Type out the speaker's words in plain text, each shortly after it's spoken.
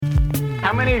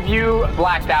How many of you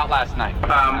blacked out last night?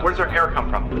 Where's our air come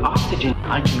from? Oxygen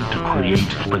I need to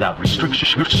create without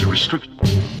restriction. People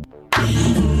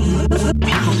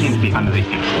seem to be under the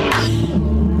influence.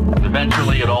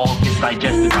 Eventually it all gets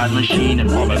digested by the machine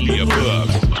and all of the above.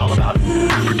 It's all about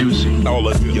producing. All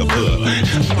of the above.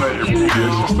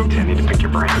 I need to pick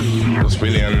your brain. It's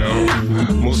really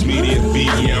unknown. Most media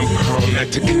BM prone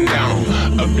not to down.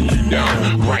 Up and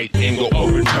down. Right angle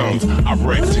overtones. I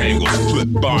rectangles. Flip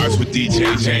bars with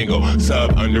DJ Django.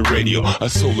 Sub under radio. A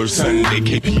solar Sunday.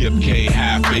 KPFK.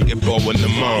 Half bacon bow in the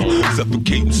moan.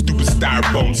 Suffocating stupid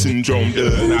styrofoam syndrome.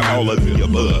 Not all of the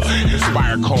above.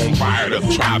 Inspire cone fired up.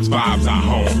 Tribes vibes are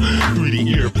home.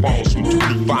 3D earphones from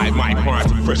 25 microns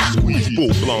to fresh squeeze.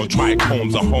 Full blown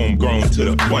trichomes are homegrown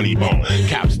to the funny bone.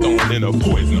 Capstone in a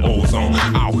poison ozone.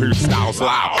 Out here styles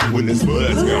loud when this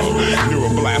bud's gone.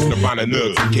 Neuroblast, Nirvana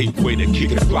nugs, a gateway to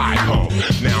kick and fly home.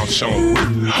 Now shown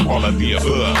with all of the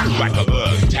above. Like a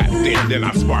lug, tapped in, then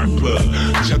I spark plug.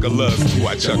 Chuck a lug, too,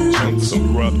 I chuck chunks,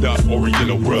 some grubbed up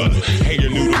oriental rug. Hang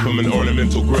your noodle from an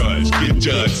ornamental grudge. Get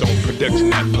judged on production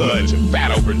that pudge.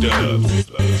 Fat overdub.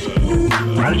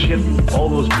 How did you get all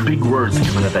those big words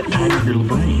coming out of that tiny little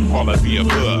brain? All of the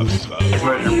above.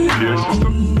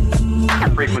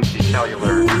 Frequency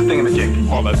cellular thingamajig.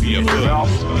 All of the above.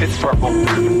 Well, it's purple.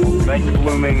 Night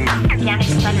blooming. Organic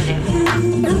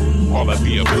sedative. All of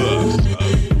the above.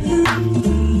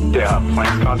 Yeah,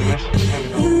 plants causing this?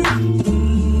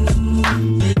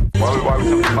 Why would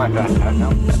somebody plant that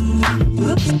now?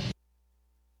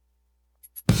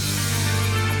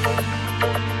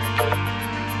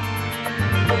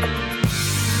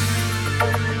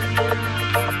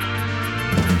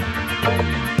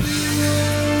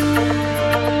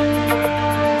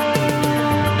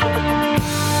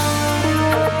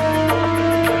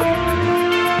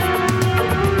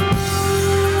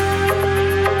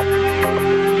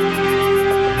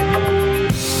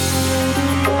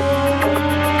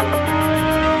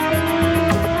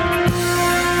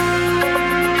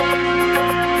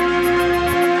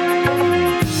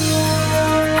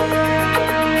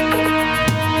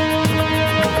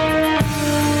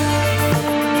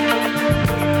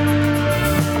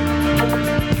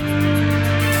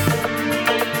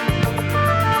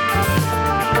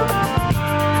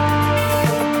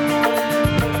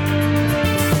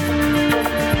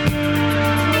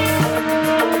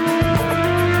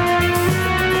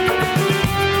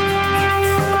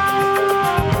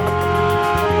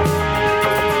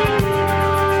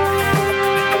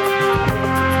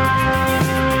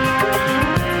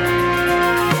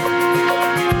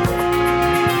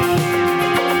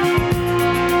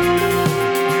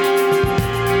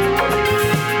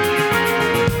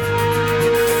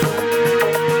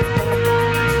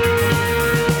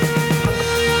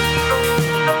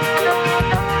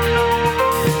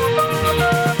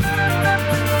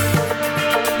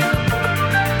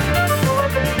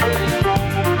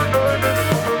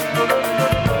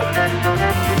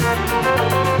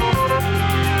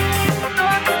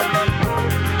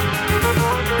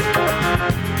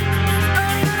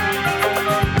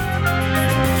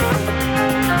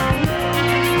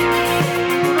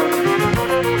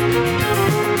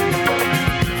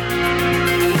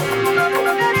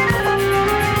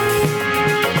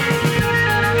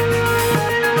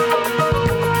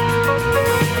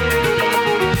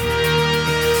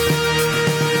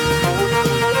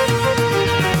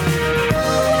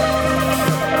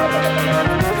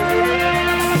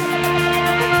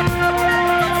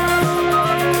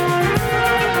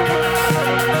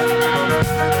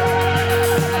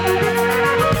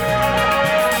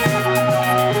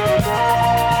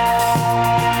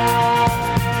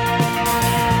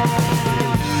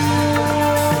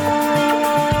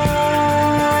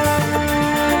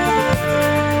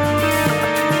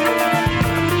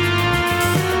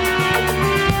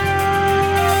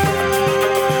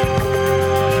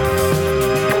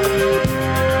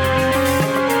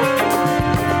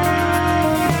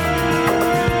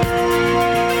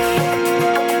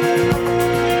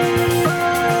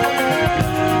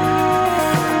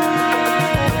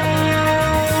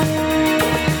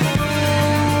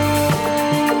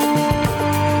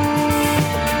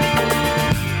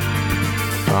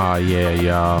 Yeah,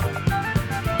 y'all.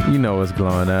 You know what's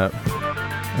blowing up.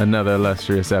 Another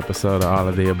illustrious episode of All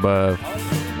of the Above.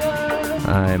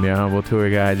 I am your humble tour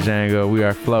guide, Django. We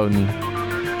are floating.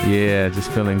 Yeah,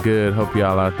 just feeling good. Hope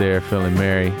y'all out there feeling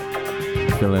merry,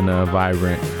 feeling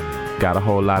vibrant. Got a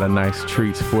whole lot of nice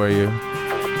treats for you.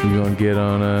 You're gonna get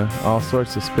on all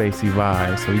sorts of spacey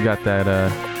vibes. So we got that,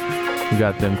 we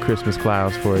got them Christmas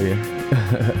clouds for you.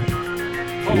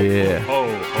 Yeah.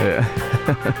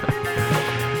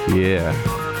 Yeah.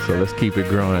 So let's keep it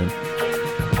growing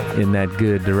in that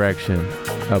good direction.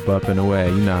 Up, and away.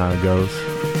 You know how it goes.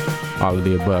 All of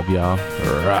the above, y'all.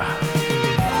 Rah.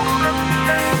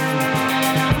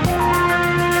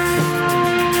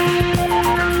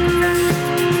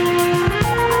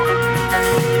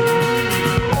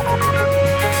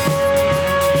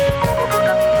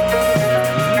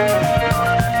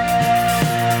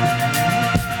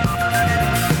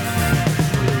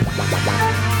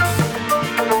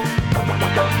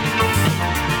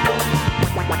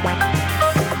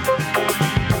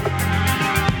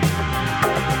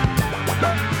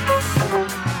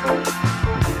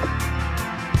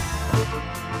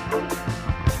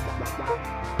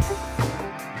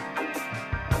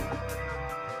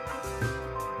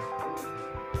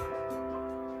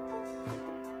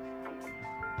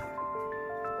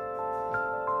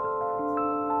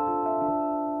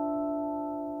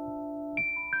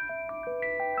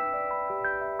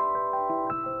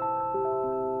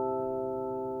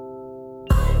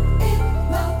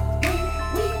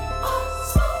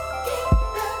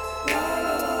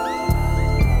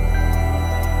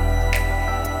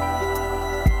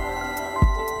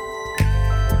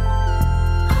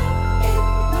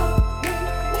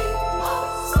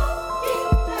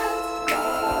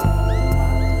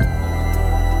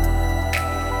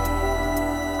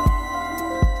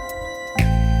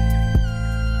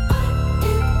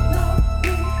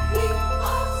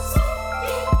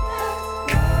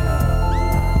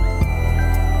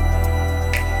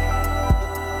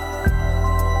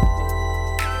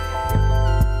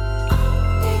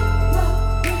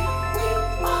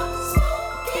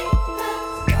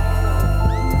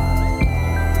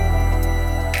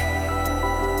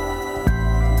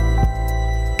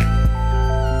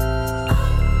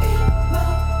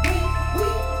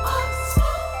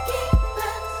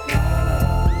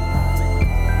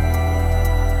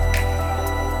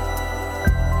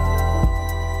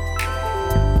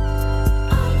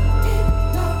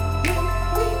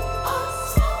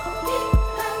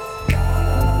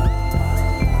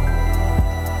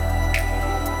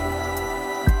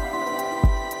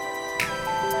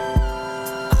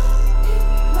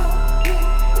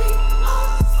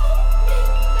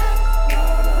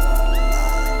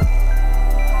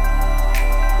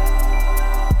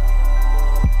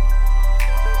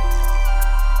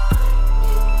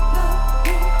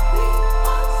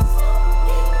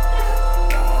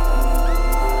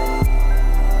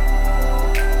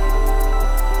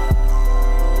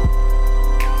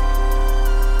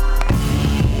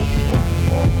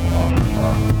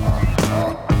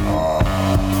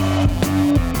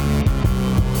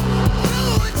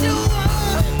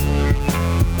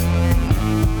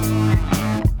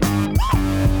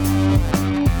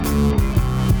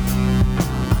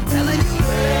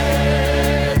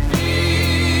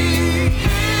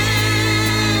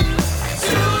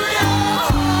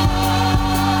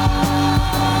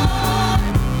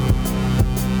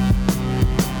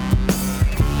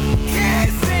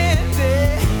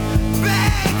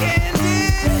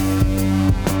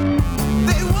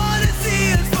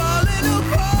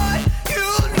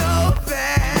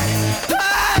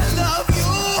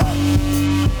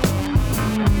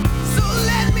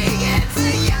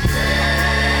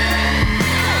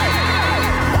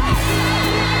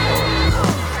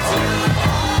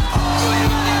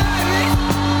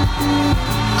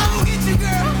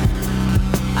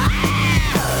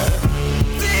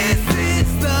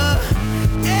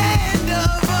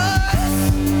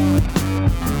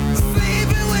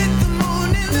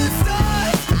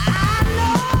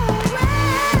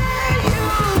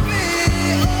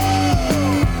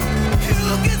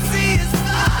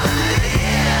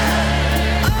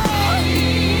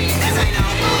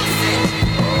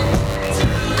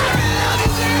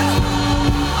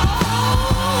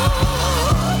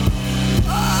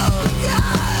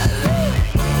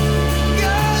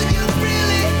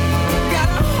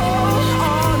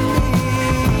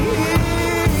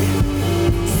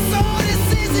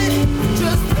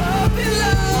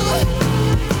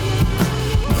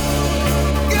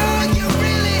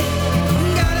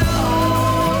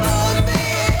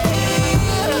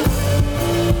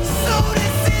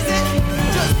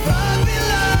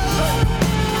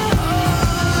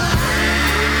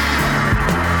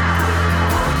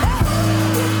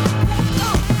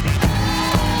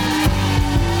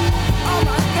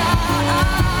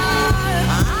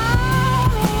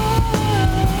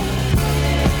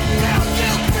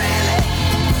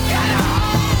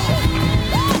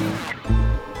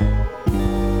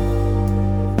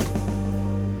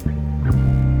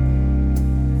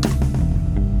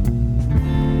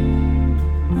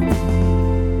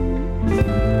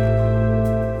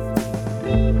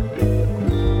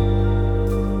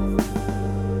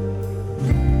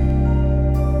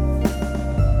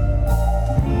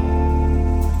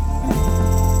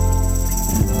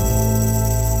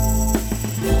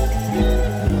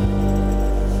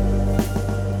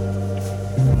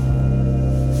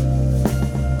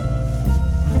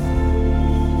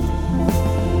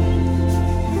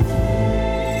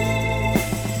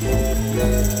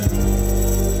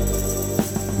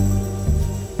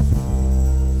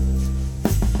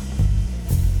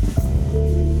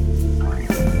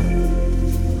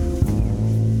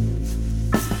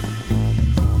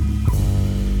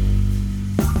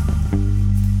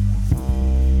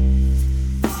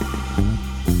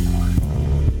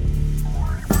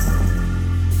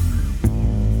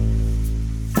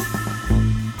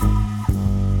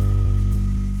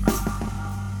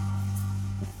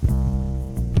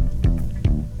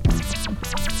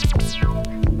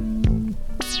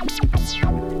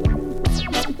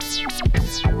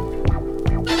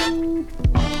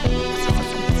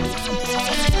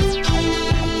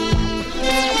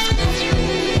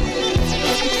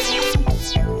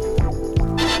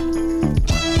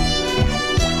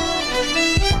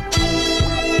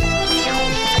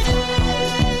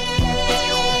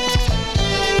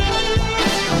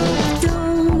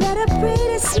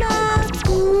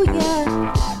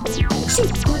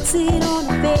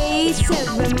 peace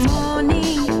every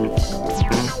morning.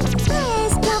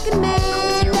 Fast talking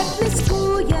man, let me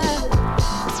school ya.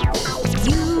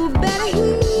 You better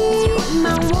heed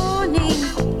my warning.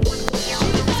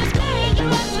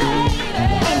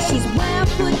 And she's well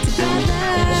put together.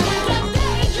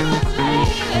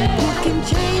 Who can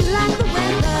change like the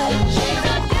weather?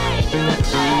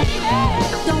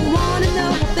 Don't wanna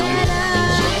know better.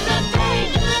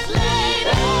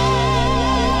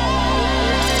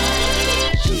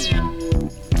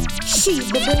 She's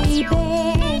the baby. Sheba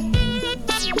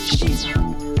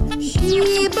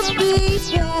baby.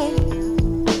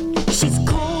 She's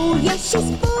cold, yeah, she's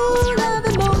full of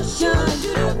emotion.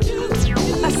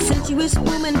 A sensuous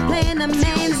woman playing a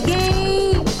man's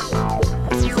game.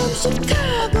 From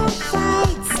Chicago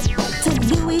fights to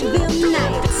Louisville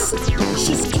nights,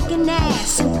 she's kicking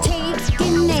ass and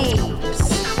taking names.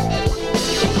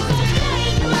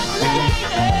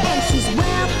 And she's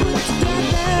well put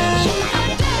together.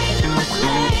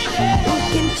 Who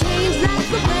can change like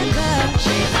the weather?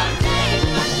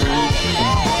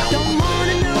 Don't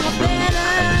wanna know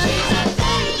better.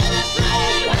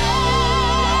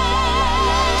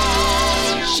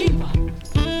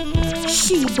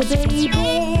 Sheba baby.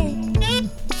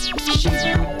 Sheba baby.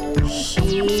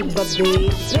 She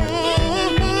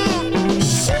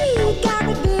got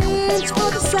a bitch for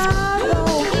the sorrow.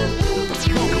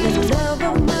 The love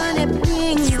of money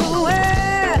brings the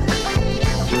world.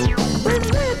 But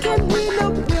there can be no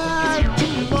pride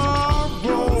tomorrow.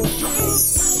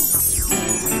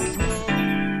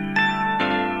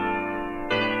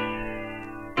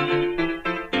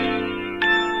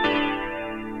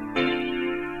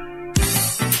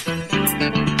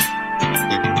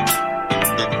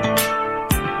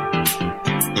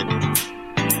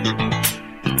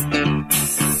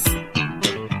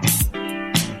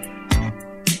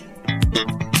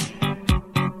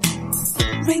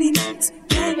 Rainy nights,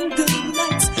 candle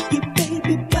lights, your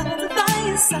baby by the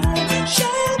fireside,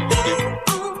 champagne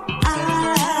on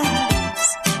ice.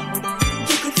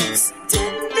 Your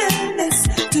tenderness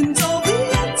turns all the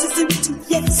answers into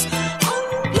yes.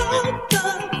 Unplug the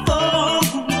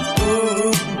phone,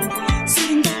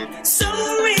 sitting back so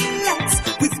relaxed.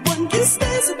 With one kiss,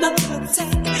 there's another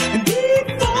attack, and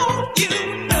before you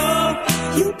know,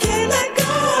 you can't let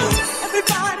go.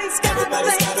 Everybody's got a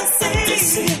thing to say.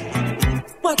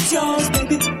 What's yours,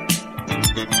 baby?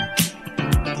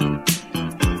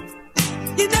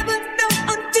 You never know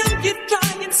until you try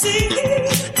and see.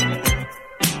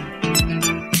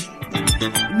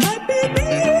 My baby,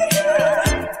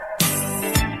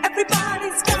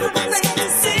 everybody's got a thing to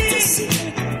say.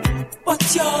 What's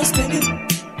yours, baby?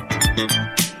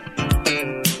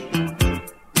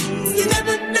 You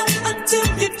never know until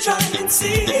you try and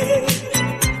see.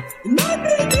 My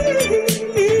baby.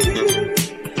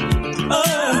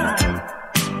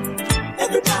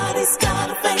 Everybody's got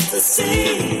a fantasy.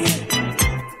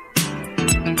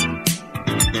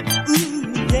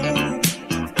 Ooh, yeah.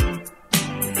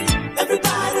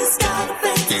 Everybody's got a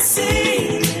fantasy.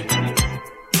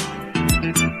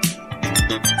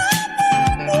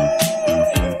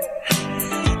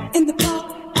 In the park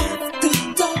after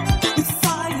dark, with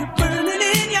fire burning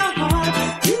in your heart,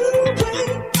 you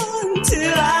wait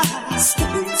until I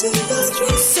step into the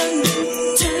street. So you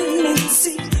turn and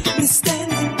see me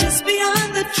standing just beyond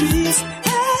the trees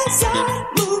as I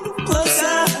move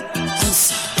closer,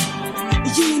 closer.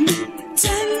 You and me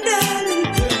tenderly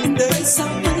embrace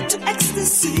our way to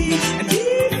ecstasy, and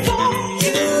before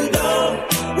you know,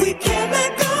 we can't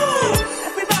let go.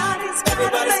 Everybody's got a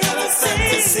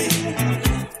fantasy.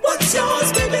 What's yours,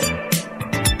 baby?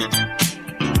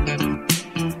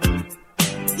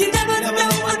 You never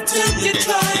know until you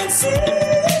try and see.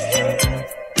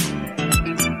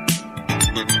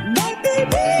 My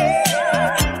baby,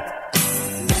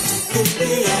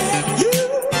 you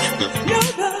know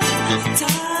the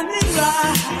time is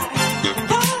right.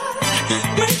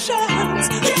 Vibrations,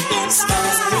 yes,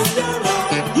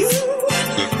 you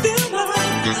fill my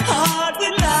heart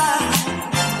with life.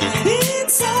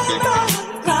 Inside my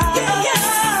pride,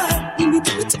 yeah. You need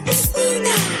to put it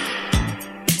tonight.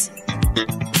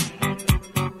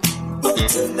 Oh,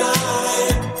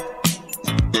 tonight.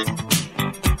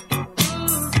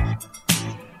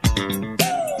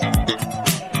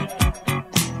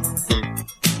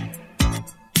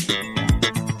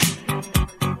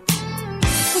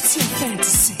 What's your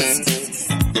fantasy?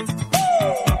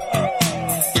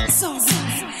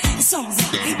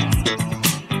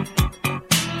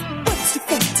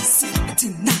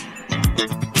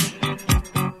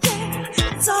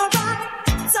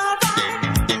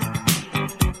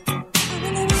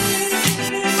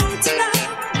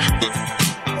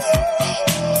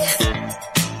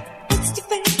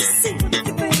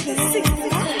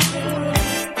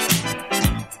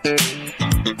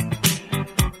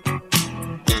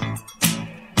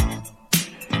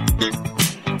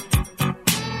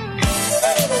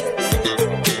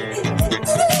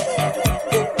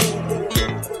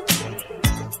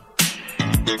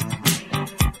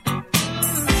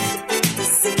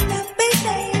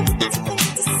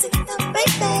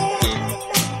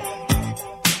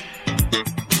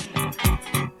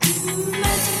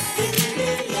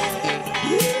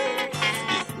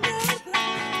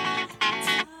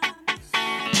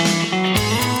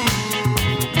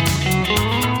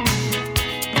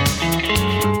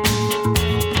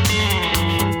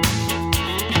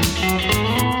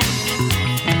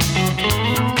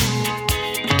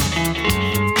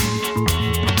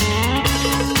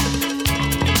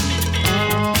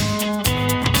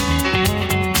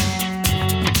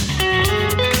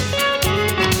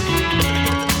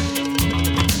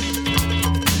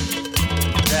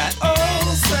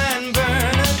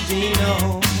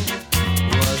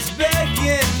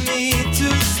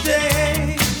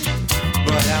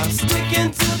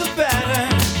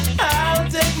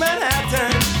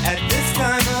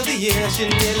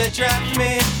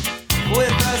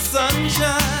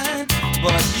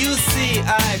 but you see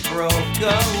I broke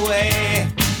away.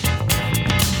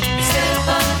 Step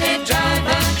on it, drive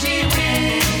on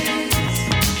G-Wiz.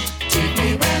 Take me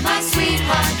where my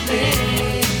sweetheart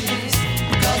lives.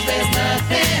 'Cause there's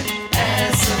nothing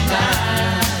as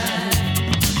sublime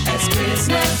as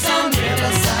Christmas on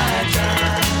Riverside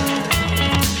Drive.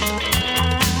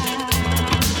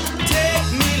 Take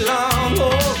me long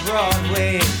old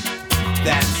Broadway,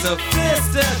 that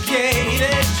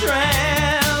sophisticated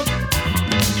tramp,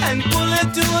 and pull it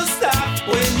to a stop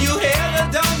when you hear the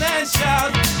dumb man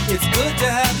shout, it's good to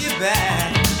have you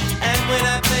back. And when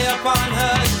I play upon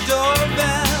her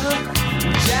doorbell,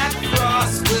 Jack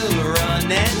Frost will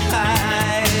run and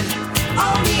hide.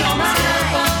 Oh, me, oh, my.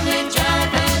 Step on it,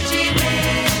 drive on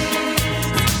G-Wiz.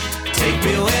 Take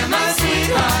me where my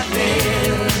sweetheart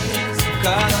lives.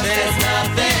 'Cause there's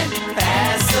nothing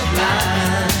as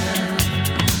sublime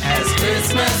as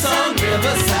Christmas on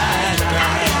Riverside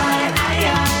Drive.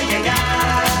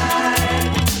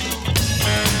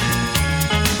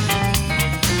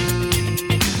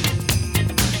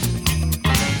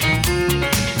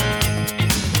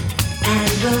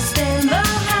 And we'll spend the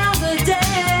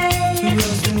holiday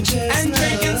And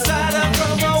drinking cider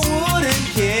from a wooden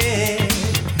keg.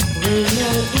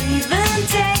 we'll even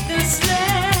take a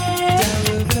sled.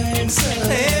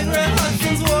 Henry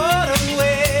Hudson's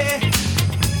waterway.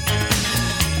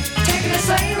 Taking a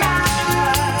sleigh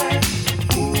ride.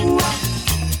 Ooh,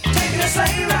 taking a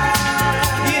sleigh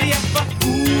ride. Giddy up,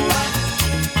 Ooh,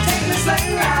 taking a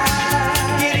sleigh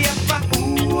ride. giddy up.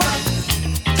 Ooh,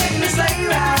 taking a sleigh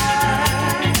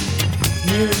ride.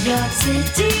 New York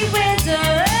City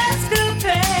winter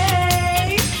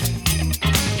escapade.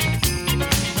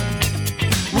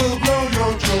 We'll blow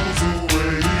your troubles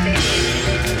away.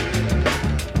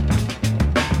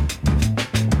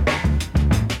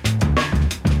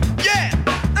 Yeah!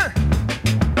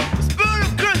 The spirit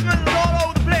of Christmas is all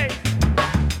over the place.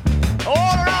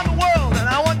 All around the world. And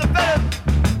I want the fellas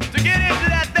to get into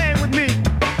that thing with me.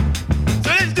 So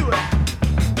let's do it.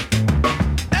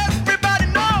 Everybody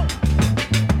know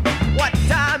what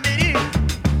time it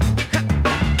is.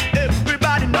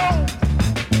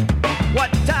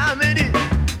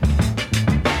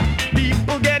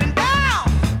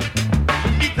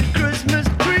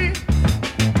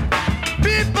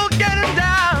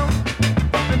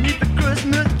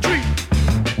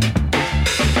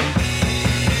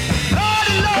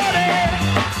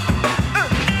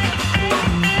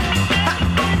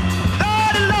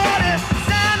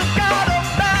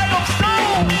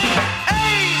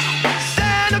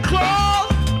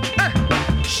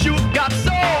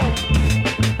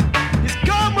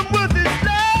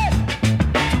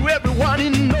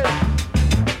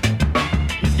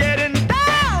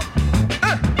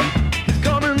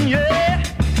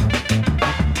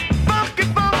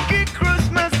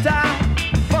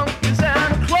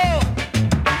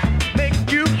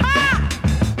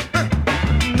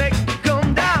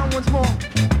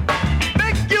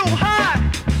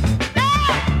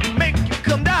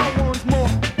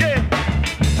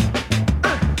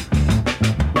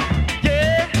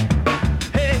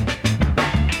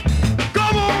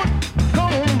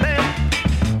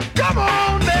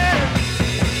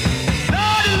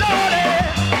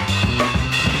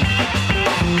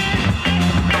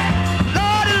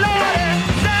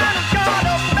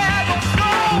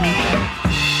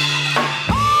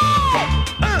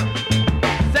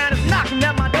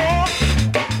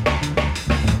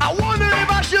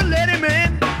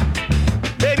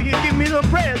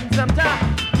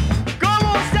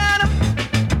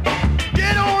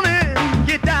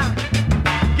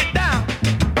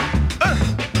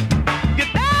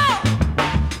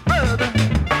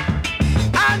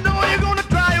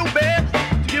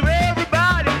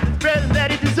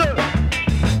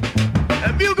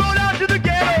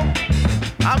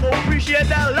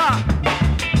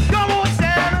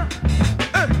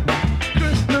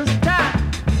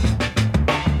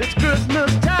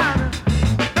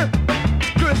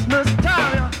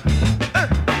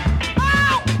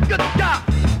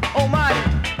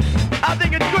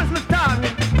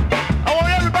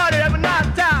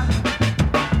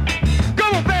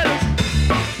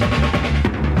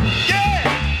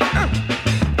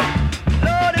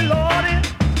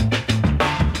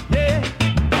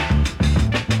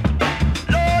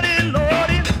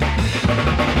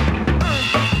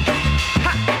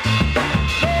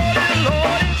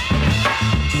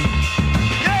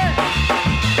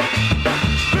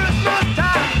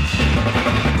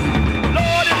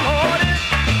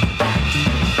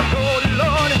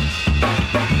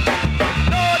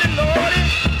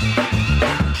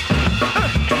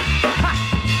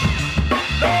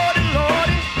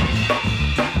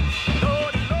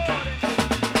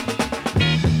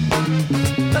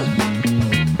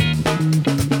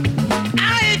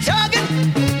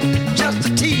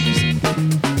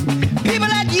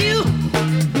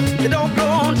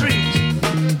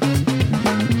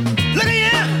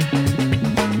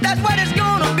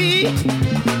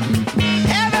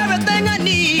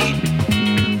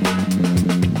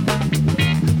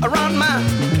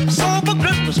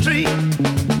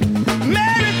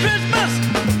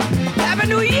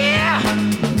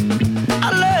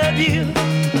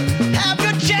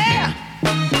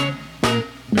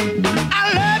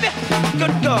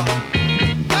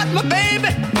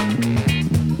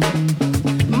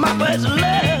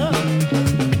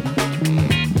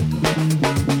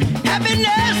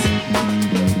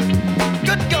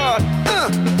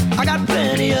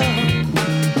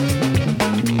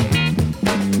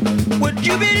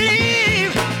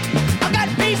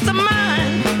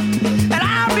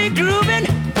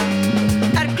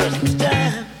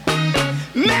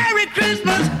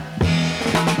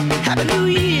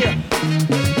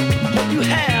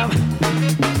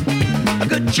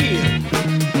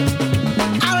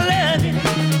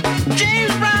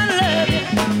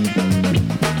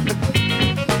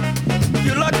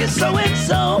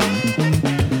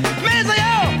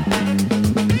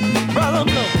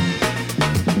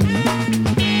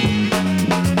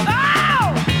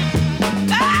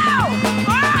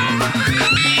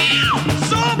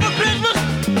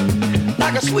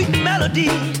 a sweet melody.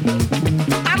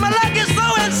 I'm a lucky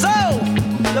so-and-so.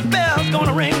 The bell's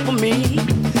gonna ring for me.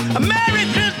 A Merry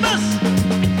Christmas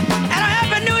and a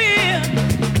Happy New Year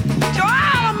to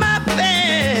all of my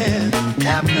fans.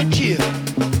 Have good cheer.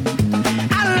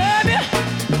 I love you.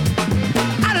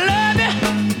 I love you.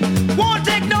 Won't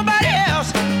take nobody else.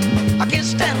 I can't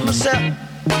stand myself.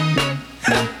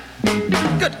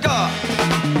 Good God.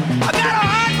 I got a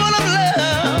heart full of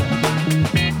love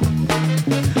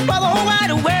for the whole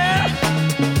wide world.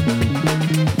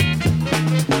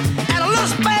 And a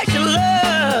little special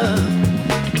love,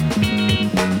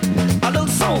 a little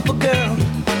soulful girl.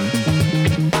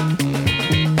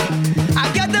 I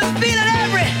get this feeling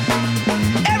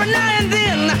every now and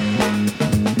then.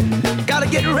 Gotta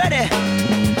get ready,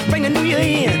 bring the new year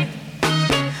in.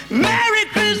 Merry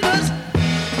Christmas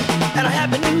and a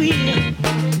Happy New Year.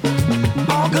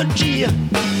 All good cheer.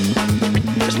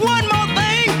 There's one more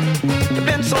thing, you've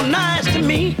been so nice to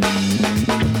me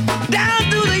down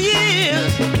through the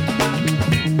years,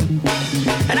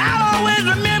 and I'll always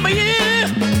remember you.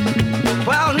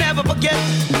 Well, I'll never forget.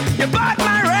 You bought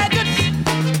my records,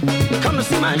 come to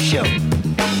see my show.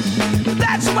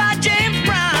 That's why James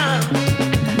Brown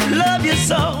love you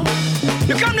so.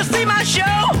 You come to see my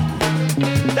show.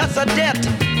 That's a debt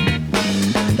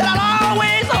that I'll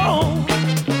always owe.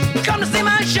 Come to see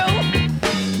my show.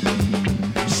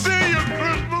 See you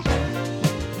Christmas.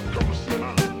 Come to see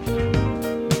my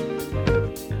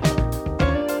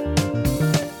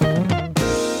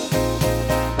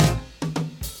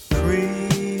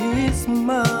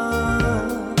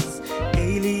Christmas,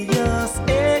 alias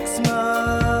Xmas.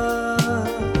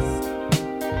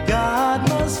 God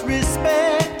must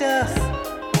respect us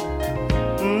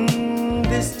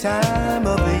this time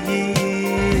of the year.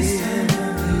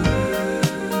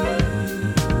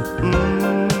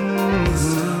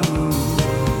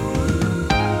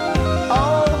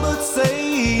 All but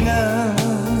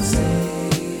Satan's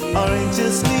are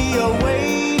anxiously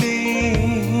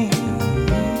awaiting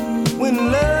when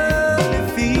love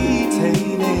defeats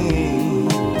hating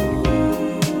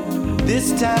this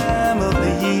time of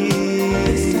the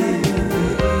year.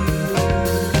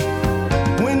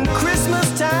 When Christmas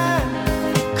time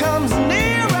comes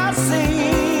near, I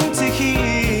seem to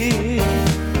hear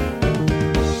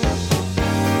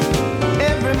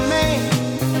every man,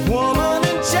 woman,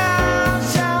 and child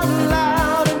shout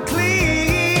loud and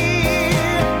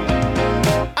clear.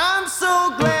 I'm so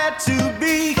glad to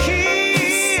be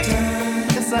here.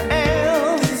 Yes, I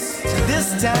am. This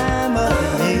time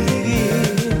of year.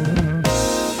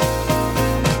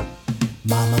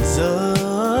 Mama's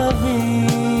oven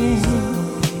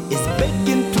is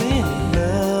baking plenty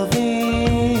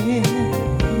loving.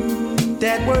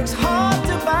 Dad works hard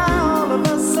to buy all of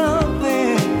us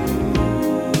something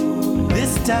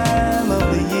this time of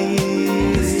the year.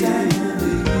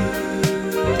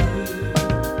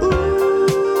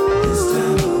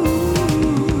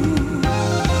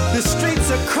 The streets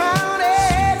are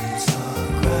crowded,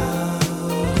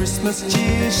 Christmas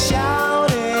cheer shouting.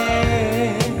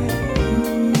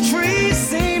 Trees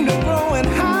seem to grow in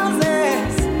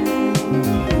houses.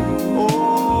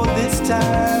 Oh, this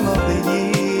time of the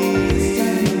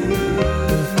year.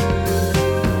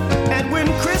 And when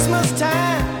Christmas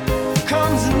time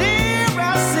comes near,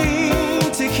 I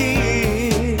seem to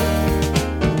hear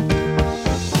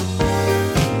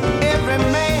every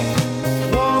man,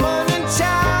 woman, and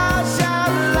child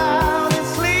shout loud and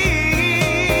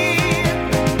clear.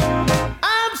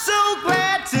 I'm so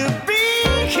glad to be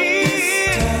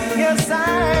here. Yes, I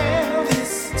am.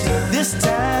 This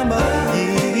time of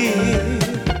year.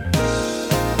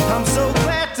 I'm so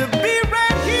glad to be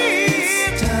right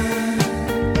here.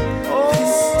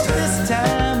 Oh, this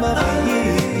time of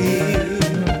year.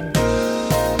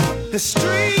 The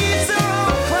streets are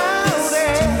all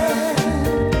crowded.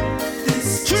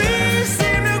 Trees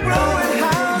seem to grow in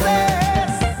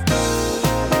houses.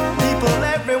 People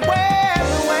everywhere,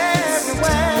 everywhere,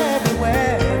 everywhere,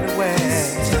 everywhere, everywhere.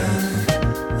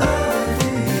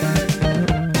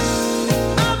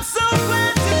 I'm so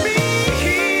glad to be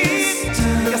here.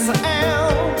 Yes, I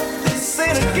am. Say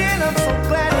it again. I'm so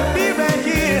glad to be right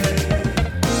here.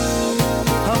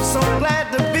 I'm so glad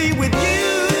to be with you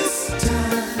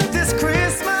this Christmas.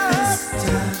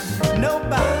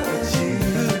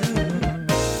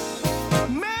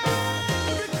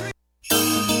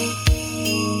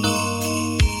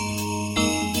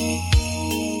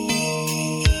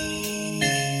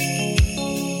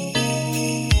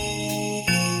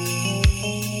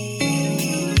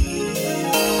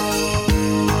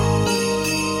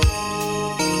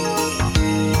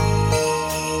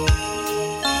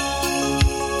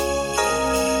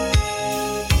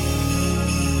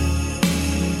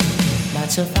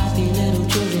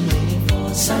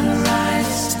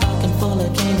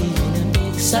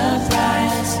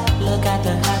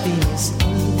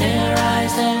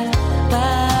 thank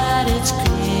God it's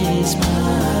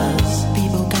Christmas.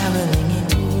 People caroling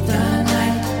into the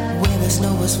night where the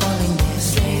snow was falling. Their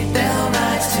sleigh bell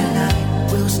rides tonight.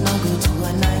 We'll snuggle to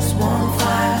a nice warm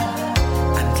fire.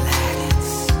 I'm glad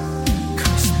it's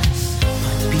Christmas,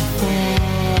 but before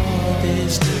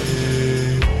this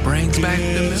day brings back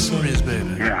the memories,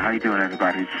 baby. Yeah, how you doing,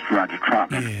 everybody? It's Roger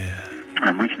Troutman. Yeah.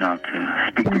 I'm reaching out to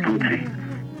speak to Bootsy.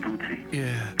 Bootsy.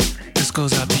 Yeah. This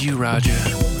goes out to you, Roger,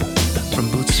 from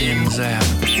Bootsy and Zap.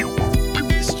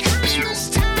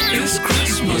 It's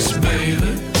Christmas,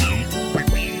 baby.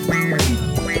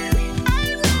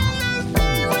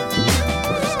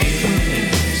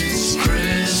 It's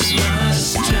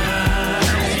Christmas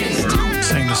time.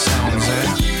 Sing the song,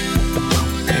 Zap.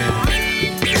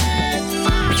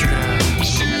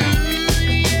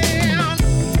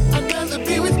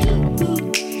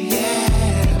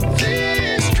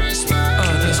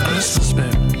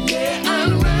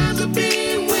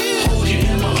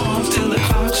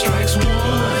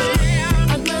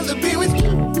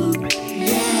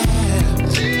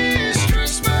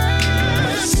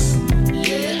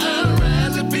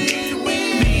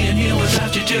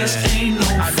 Just ain't no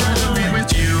fun. I'd rather be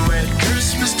with you at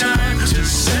Christmas time to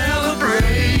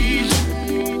celebrate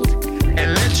and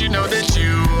let you know that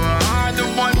you are the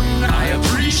one I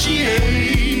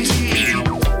appreciate.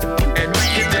 And we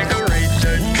can decorate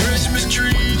the Christmas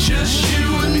tree, just you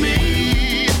and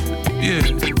me. Yeah.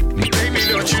 Baby,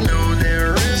 don't you know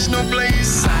there is no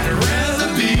place I'd rather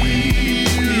be?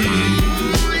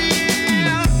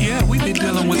 Yeah, we be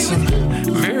dealing with some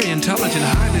very intelligent,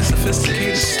 highly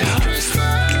sophisticated stuff.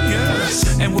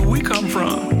 Yes. And where we come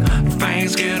from,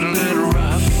 things get a little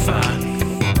rough.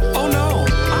 Oh no,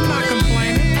 I'm not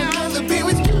complaining. I'd rather be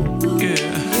with you.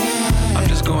 Yeah, I'm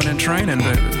just going in training,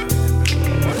 baby.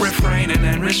 Refraining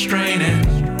and restraining.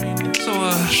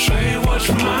 So say what's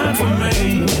mine for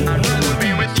me. I'd rather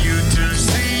be with you to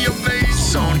see your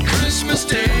face on Christmas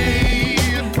Day.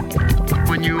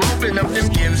 When you open up them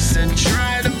gifts and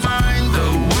try to find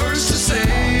the words to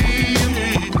say.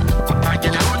 I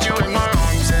can hold you in my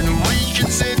arms and we can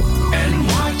sit and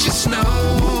watch it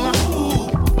snow.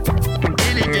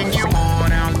 Anything you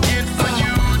want, I'll get for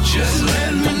you. Just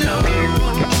let me know.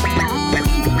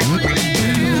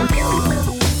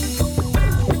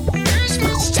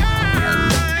 Christmas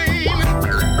time.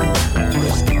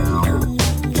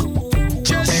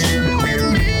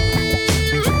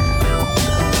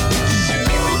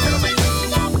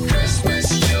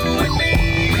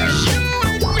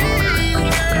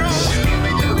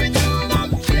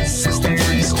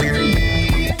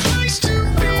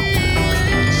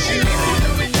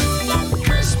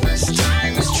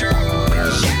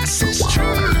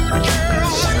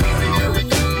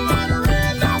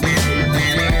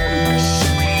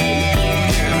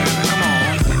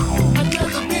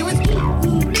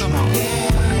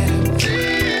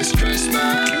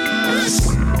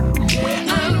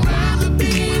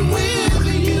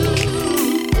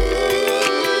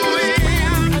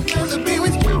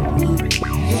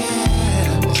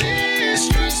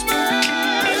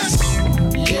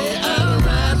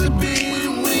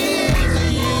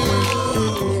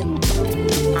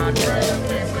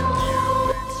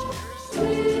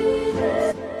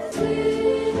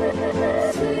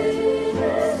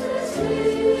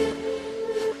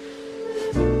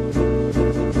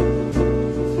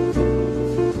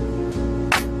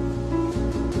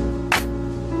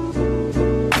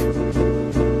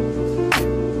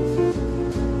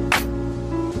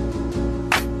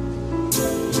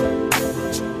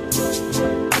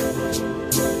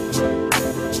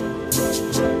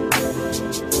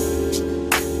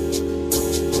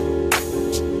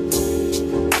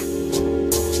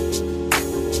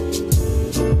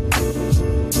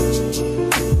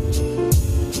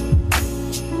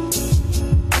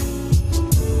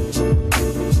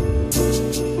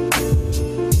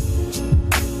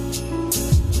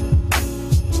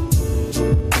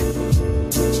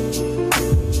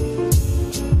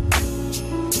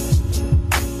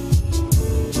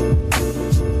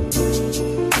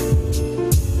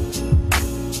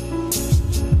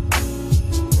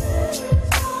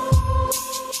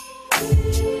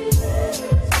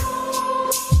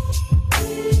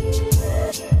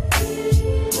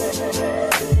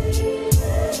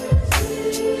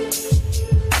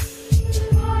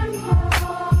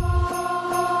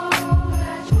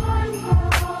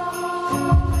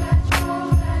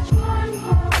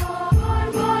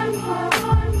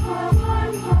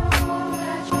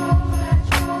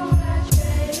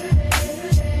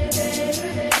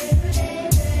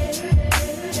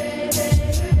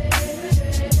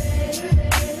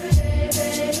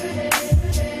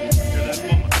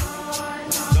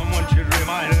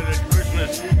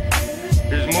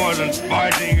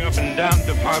 barging up and down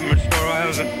department store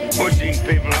aisles and pushing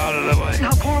people out of the way.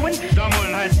 Now, Corwin?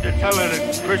 Someone has to tell her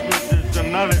that Christmas is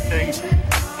another thing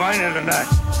finer than that.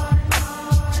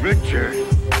 Richer,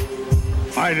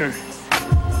 finer,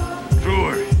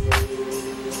 truer.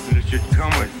 And it should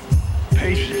come with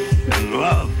patience and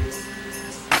love,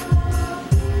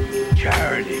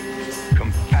 charity,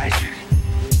 compassion.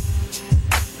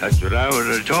 That's what I would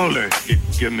have told her if you'd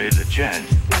give me the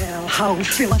chance. Well, how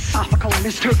philosophical,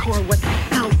 Mr. Corwin.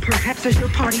 Now, perhaps as your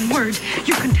parting word,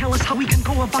 you can tell us how we can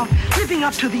go about living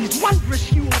up to these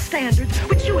wondrous Yule standards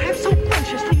which you have so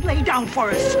graciously laid down for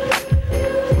us.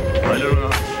 I don't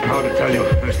know how to tell you,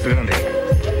 Mr.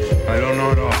 Dundee. I don't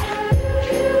know at all.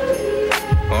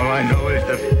 All I know is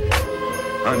that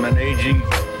I'm an aging,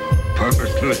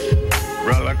 purposeless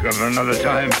relic of another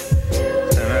time.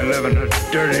 And I live in a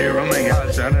dirty rooming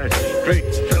house on a street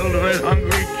filled with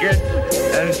hungry kids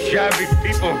and shabby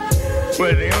people,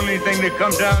 where the only thing that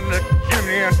comes down the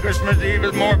chimney on Christmas Eve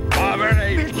is more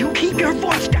poverty. Will you keep your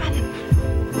voice down?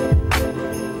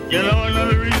 You know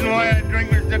another reason why I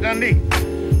drink, Mr. Dundee?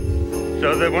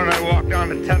 So that when I walk down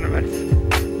the tenements,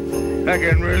 I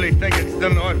can really think it's the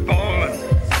North Pole and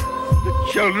the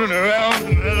children are elves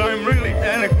and that I'm really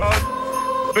Santa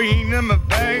Claus, bringing them a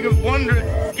bag of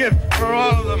wondrous gifts for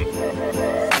all of them.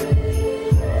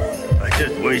 I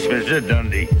just wish, Mr.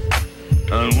 Dundee,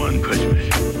 on one Christmas,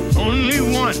 only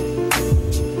one,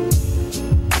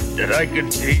 that I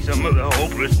could see some of the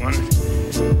hopeless ones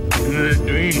and the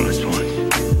dreamless ones.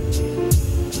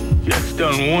 Just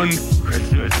on one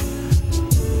Christmas,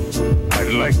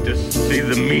 I'd like to see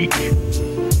the meek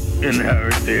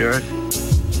inherit the earth.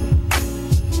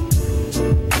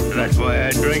 And that's why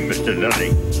I drink, Mr.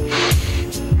 Dundee.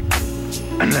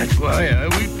 And that's why I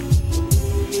weep.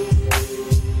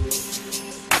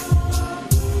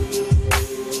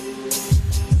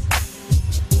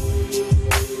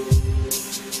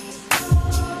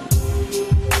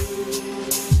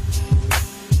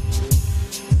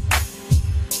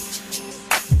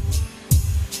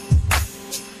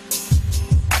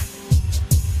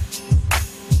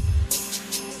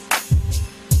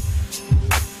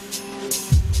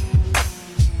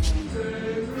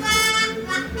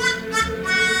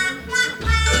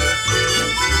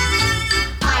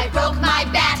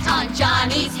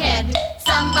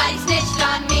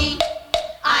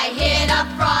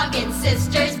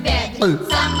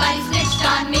 Somebody snitched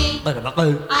on me. I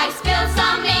spilled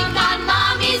some ink on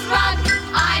Mommy's rug.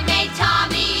 I made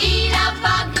Tommy eat a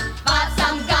bug. Bought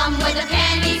some gum with a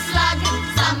penny slug.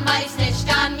 Somebody snitched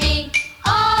on me.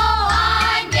 Oh,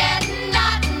 I'm getting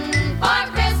nothing for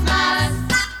Christmas.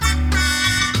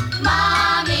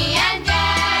 Mommy and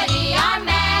Daddy are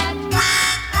mad.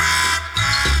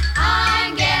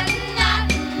 I'm getting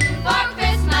nothing for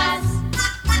Christmas.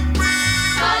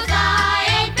 'Cause I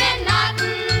ain't been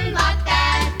nothing but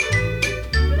that.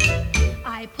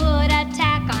 I put a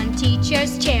tack on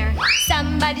teacher's chair.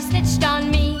 Somebody snitched on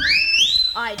me.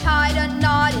 I tied a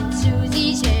knot in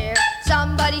Susie's hair.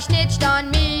 Somebody snitched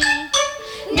on me.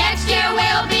 Next year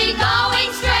we'll be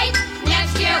going straight.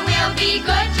 Next year we'll be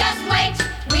good, just wait.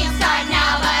 We start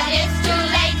now, but it's too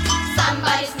late.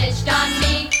 Somebody snitched on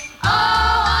me.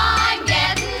 Oh, I'm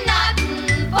getting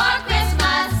nothing for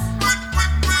Christmas.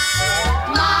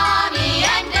 Mommy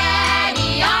and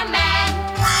Daddy are mad.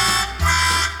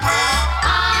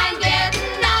 I'm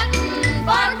getting nothing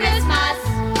for Christmas.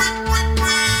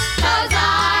 'Cause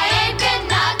I ain't been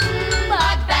nothing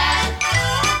but bad.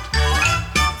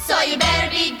 So you better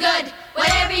be good,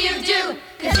 whatever you do.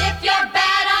 'Cause if you're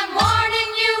bad, I'm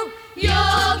warning you,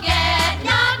 you'll get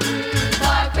nothing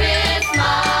for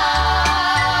Christmas.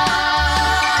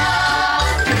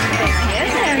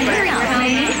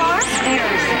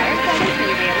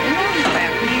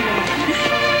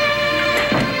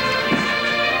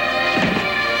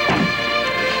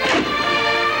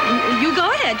 You go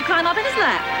ahead. You climb up in his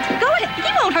lap. Go ahead.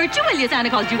 He won't hurt you, will you, Santa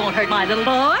Claus? You won't hurt my little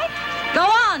boy. Go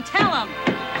on, tell him.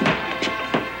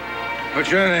 What's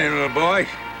your name, little boy?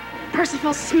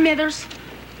 Percival Smithers.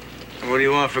 What do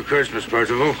you want for Christmas,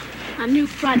 Percival? A new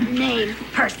front name.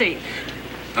 Percy.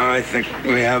 I think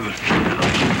we have it.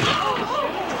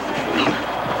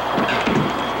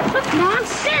 Look, Mom,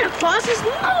 Santa Claus is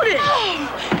loaded. Oh,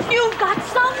 you've got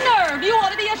some nerve. You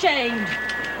ought to be ashamed.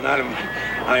 Madam,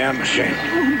 I am ashamed.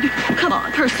 Oh, come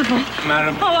on, Percival.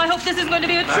 Madam. Oh, I hope this is going to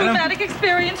be a Madam? traumatic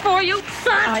experience for you,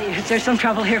 son. Is there some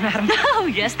trouble here, madam? Oh,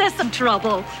 yes, there's some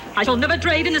trouble. I shall never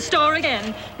trade in the store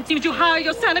again. It seems you hire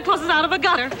your Santa Clauses out of a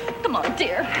gutter. Come on,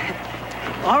 dear.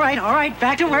 All right.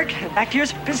 Back to work. Back to your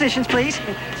positions, please.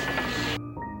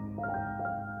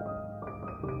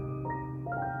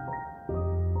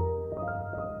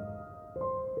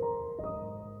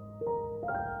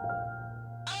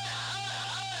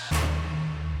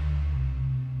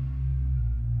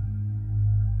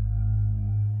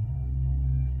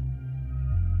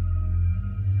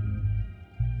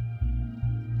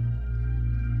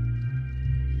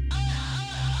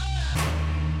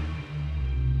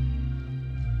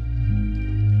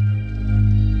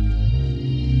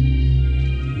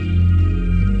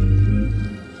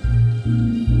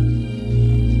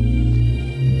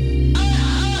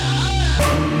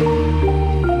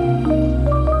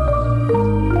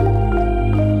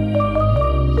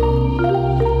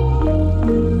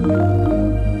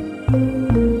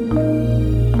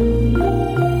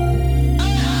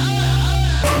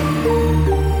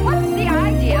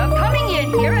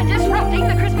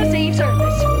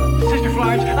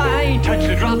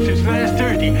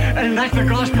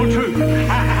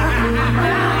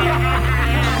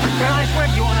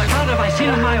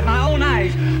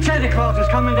 Claus is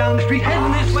coming down the street,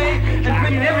 heading this way, and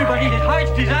bringing everybody his heart's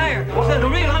desire. So the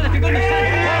real honest to goodness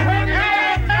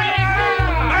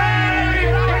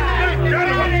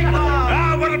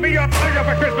What'll be your pleasure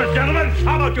for Christmas, gentlemen?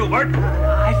 How about you, Bert?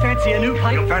 I fancy a new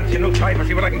pipe. You fancy a new pipe? I'll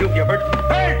see what I can do for you, Bert.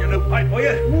 Hey, your new pipe, will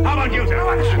you? How about you, sir?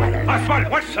 A sweater.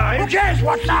 What size? Who cares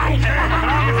what size?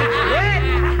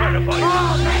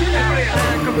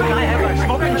 Could I have a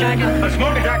smoking jacket? A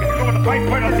smoking jacket? You go with the pipe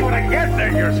point, I'll see what I can get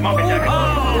there, your smoking jacket.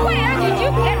 Where did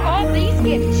you get all these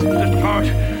gifts? Mr. Clark,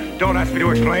 don't ask me to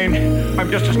explain. I'm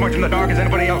just as much in the dark as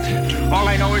anybody else. All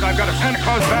I know is I've got a Santa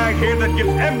Claus bag here that gives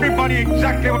everybody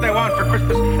exactly what they want for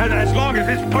Christmas. And as long as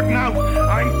it's putting out,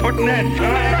 I'm putting in.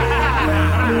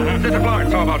 Mr. Clark,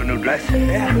 how about a new dress?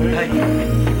 Yeah.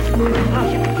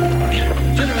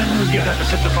 Give that to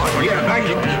Sister Clark. Yeah, thank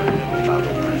you.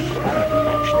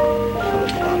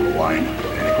 Wine.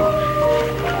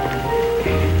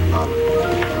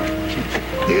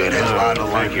 Here it is, bottle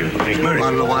of wine. Thank you.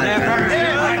 Bottle of wine.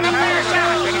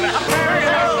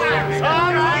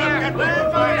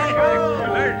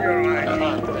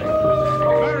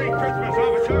 Merry Christmas,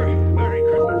 officer. Merry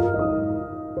Christmas.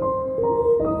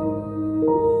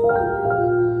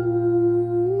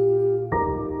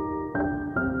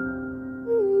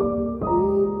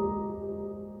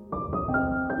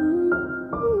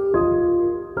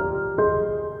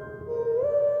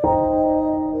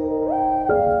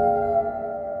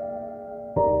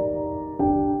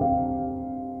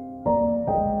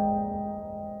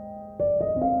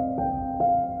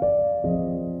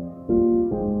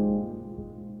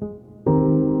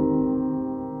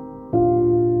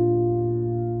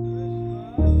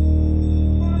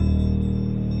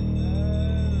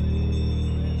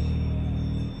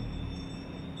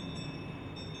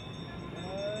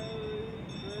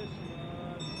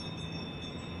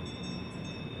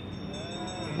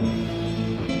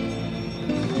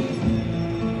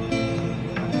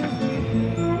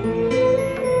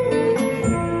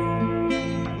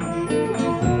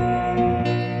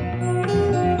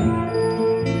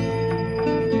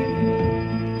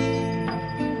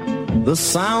 The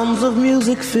sounds of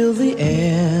music fill the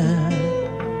air,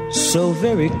 so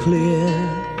very clear.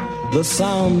 The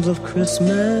sounds of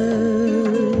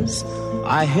Christmas.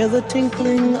 I hear the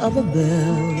tinkling of a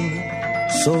bell,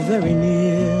 so very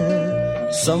near.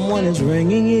 Someone is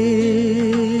ringing it.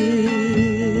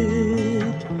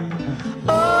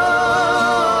 Oh,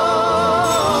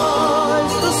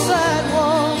 it's the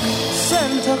sidewalk,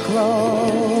 Santa Claus.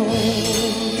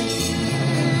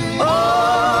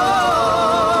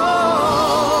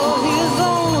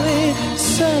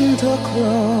 Santa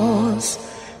Claus,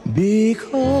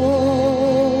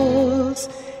 because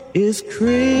it's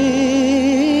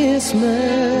Christmas.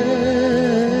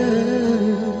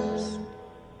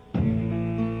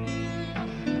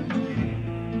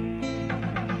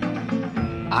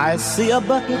 I see a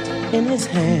bucket in his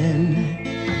hand.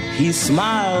 He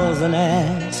smiles and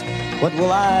asks, what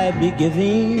will I be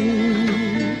giving?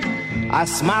 I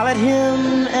smile at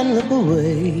him and look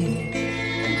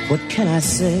away. What can I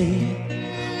say?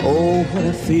 Oh, what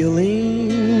a feeling.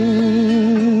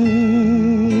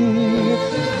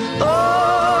 Oh,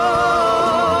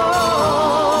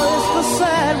 it's the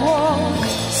sidewalk,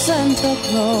 Santa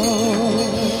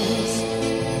Claus.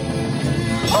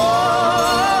 Oh,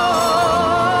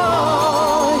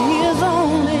 he is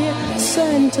only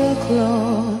Santa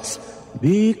Claus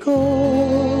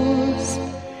because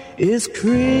it's Christmas.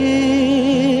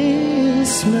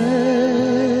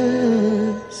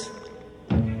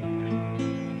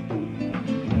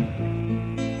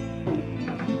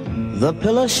 The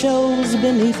pillow shows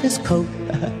beneath his coat.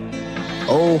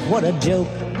 Oh, what a joke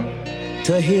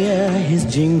to hear his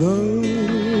jingle.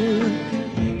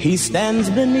 He stands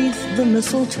beneath the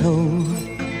mistletoe,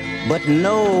 but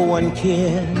no one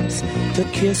cares to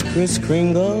kiss Kris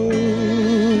Kringle.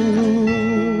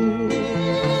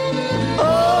 Oh,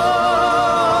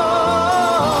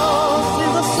 see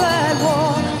the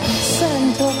sidewalk,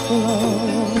 Santa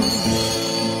Claus.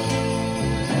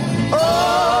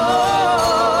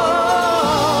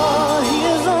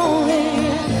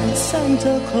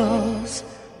 Santa Claus,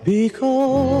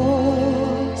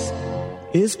 because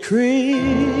it's Christmas.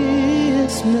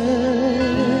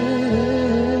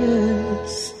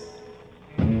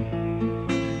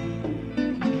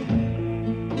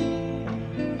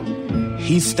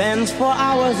 He stands for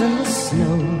hours in the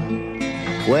snow.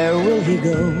 Where will he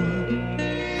go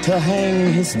to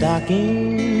hang his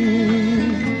stocking?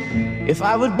 If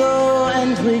I would bow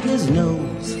and tweak his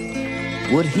nose,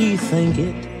 would he think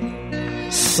it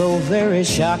so very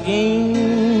shocking?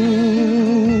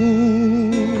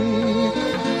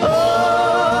 Oh,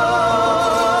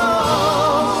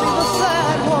 see the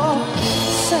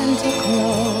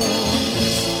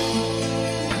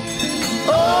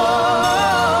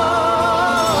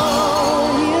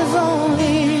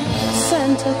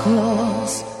Santa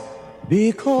Claus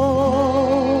because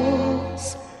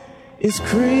it's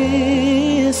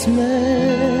Christmas.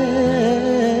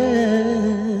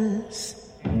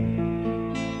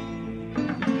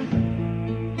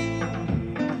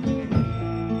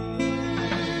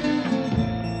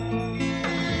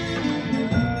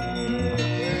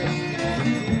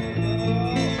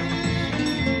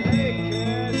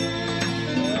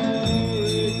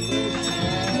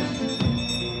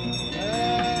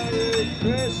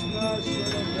 Christmas,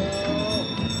 little girl.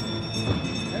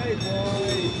 Hey,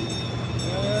 boy.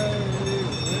 Merry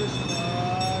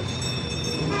Christmas.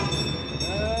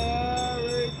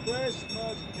 Merry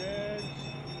Christmas, kids.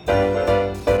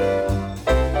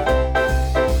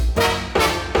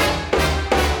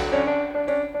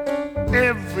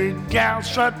 Every gal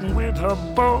strutting with her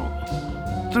beau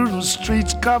through the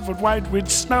streets covered white with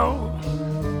snow.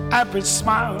 Happy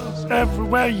smiles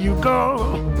everywhere you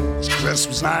go. It's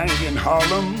Christmas night in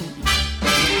Harlem.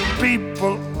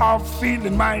 People are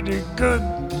feeling mighty good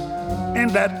in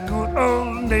that good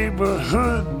old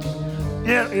neighborhood.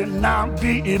 Yeah, and now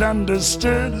be it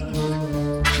understood.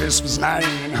 Christmas night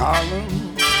in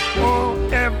Harlem. Oh,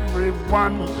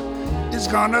 everyone is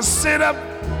gonna sit up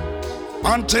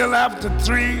until after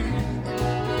 3.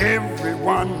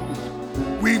 Everyone,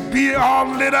 we be all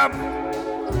lit up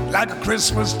like a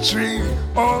Christmas tree.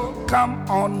 Oh, come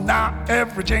on now,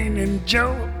 every Jane and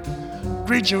Joe.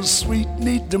 Greet your sweet,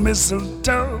 neat the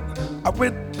mistletoe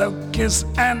with the kiss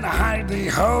and the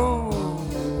hidey-ho.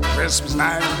 Christmas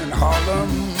night in Harlem.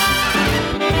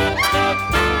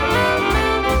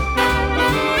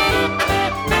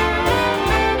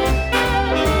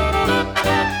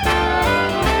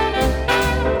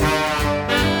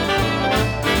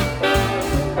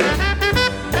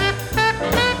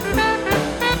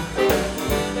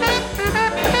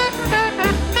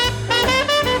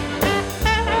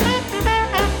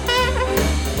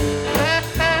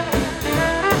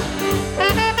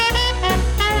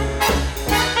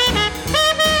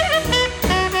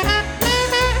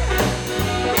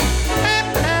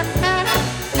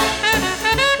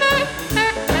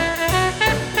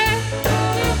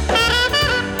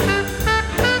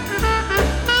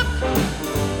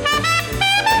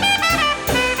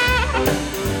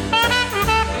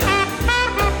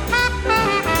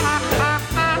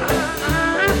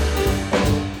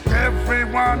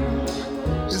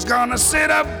 Gonna sit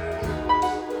up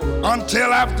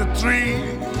until after 3.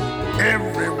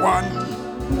 Everyone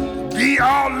be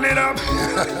all lit up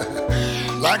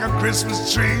like a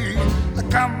Christmas tree.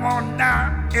 Come on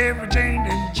now, every Jane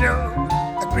and Joe.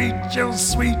 Greet your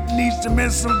sweet niece to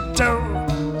mistletoe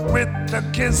with a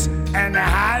kiss and a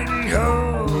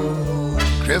hidey-ho.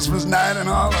 Christmas night in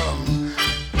Harlem.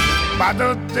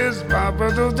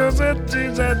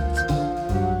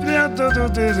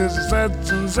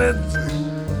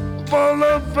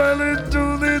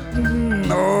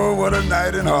 Oh, what a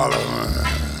night in Harlem.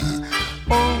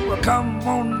 Oh, come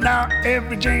on now,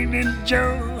 every Jane and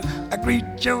Joe. I greet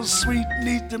your sweet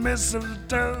niece to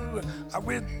mistletoe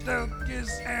with a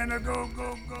kiss and a go,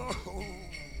 go, go.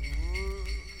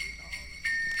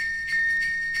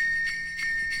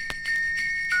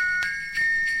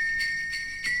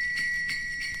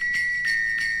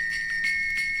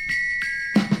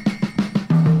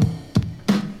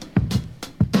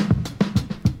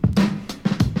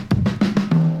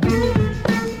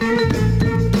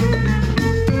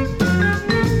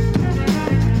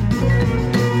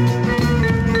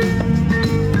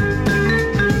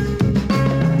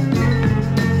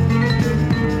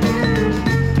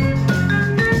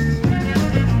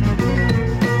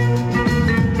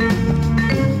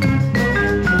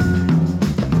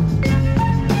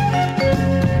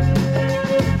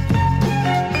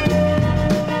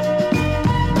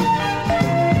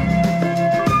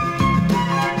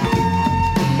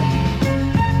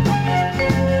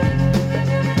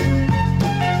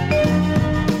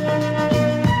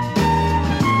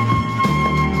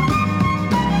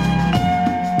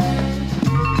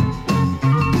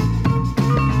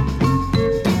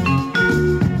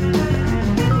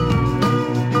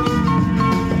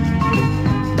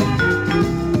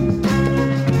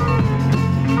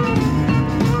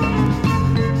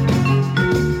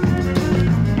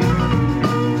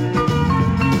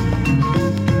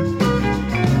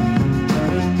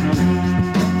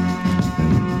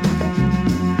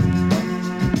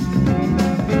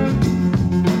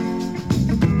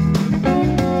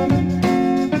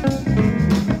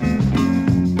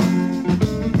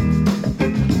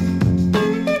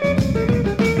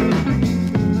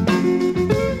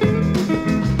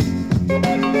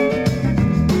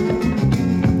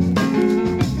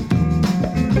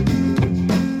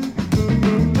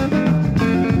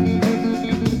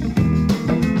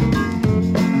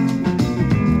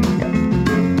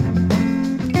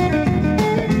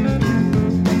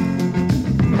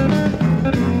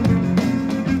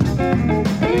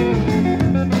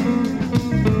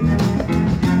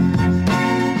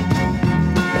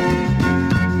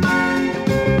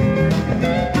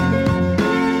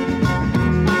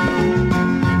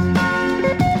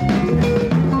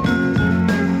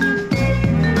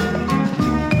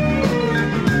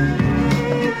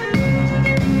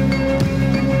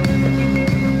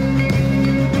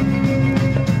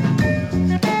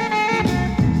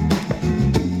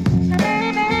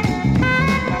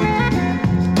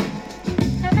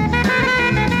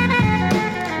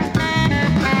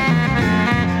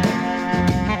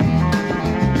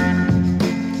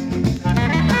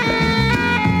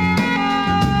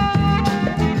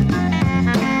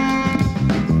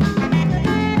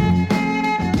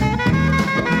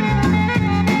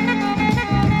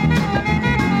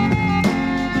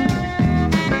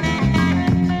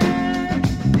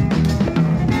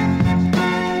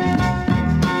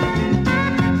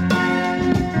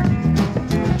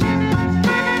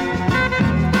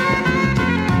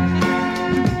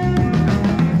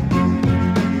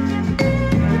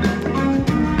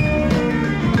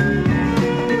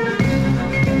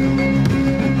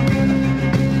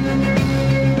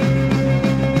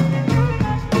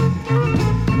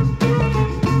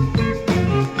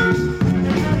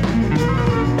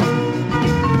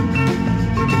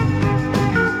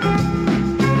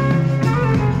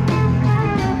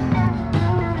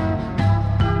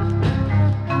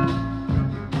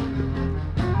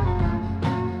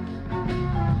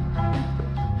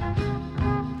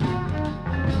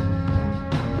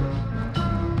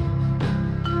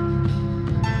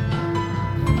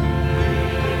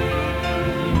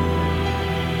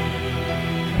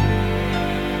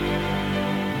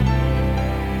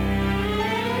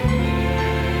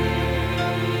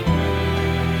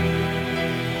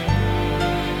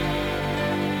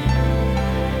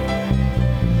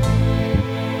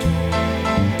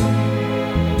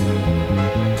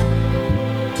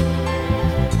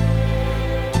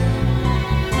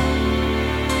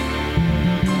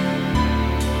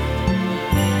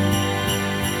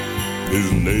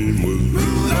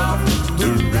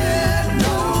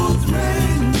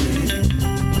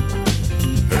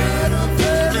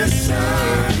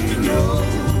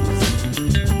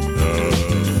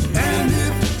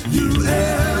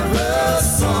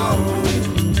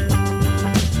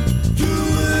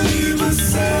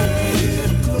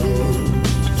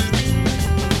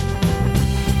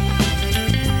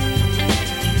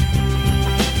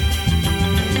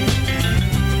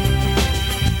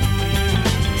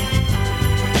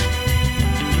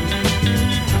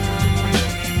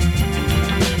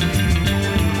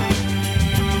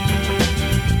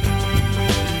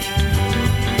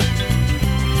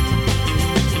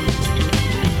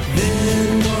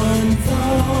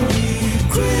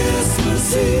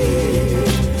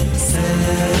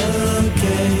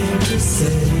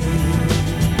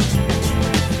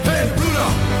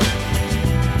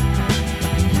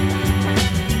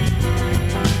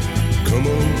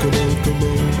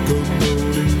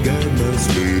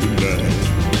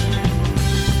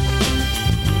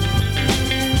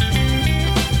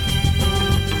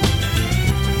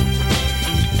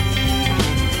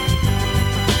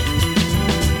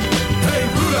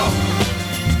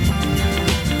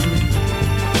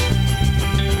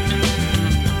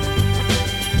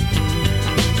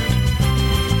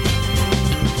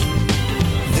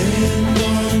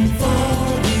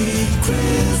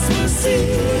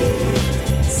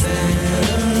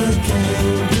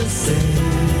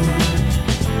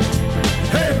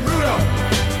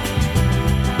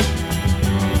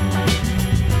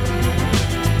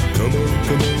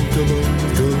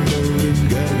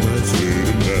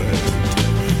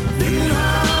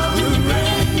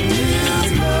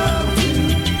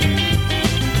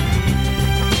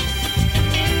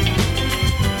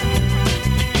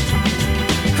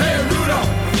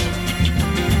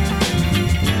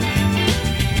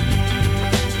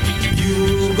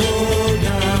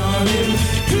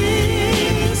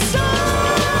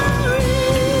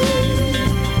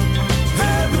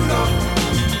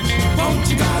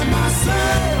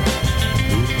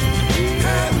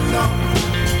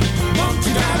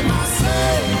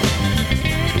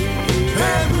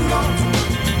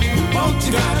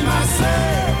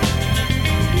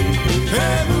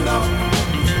 Hey, Rudolph,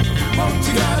 won't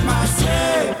you guide my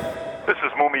sleigh? This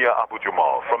is Mumia Abu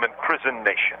Jamal from Imprisoned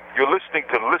Nation. You're listening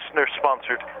to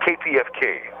listener-sponsored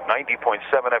KPFK 90.7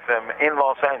 FM in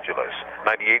Los Angeles,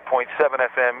 98.7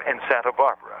 FM in Santa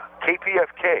Barbara.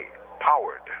 KPFK,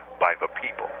 powered by the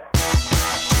people.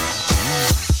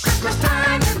 Christmas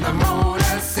time in the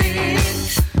Motor City,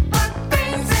 but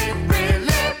things ain't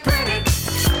really pretty.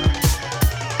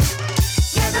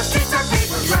 Yeah, the streets are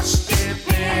paved with rusty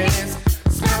pennies,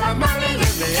 smell of money in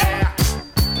the air,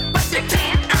 but you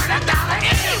can't earn $1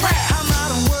 anywhere. I'm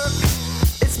out of work,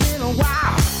 it's been a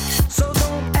while, so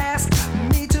don't ask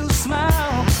me to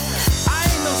smile. I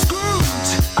ain't no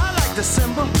Scrooge, I like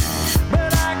December,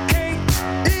 but I can't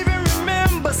even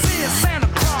remember seeing Santa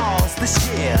Claus this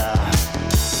year.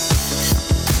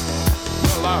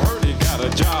 Well, I heard he got a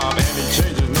job and he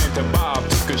changed his name to Bob.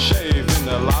 Took a shave in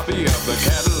the lobby of the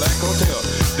Cadillac Hotel.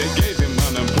 They gave him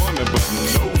unemployment, but no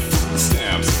food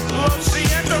stamps. Los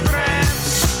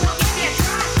cientograms. Well, give me a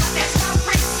drop, but there's no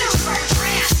free super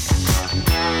tramp.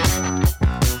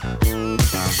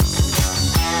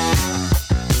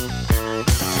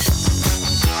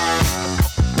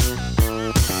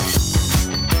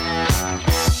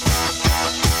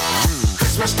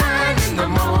 Christmas time in the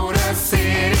Motor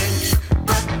City,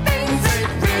 but things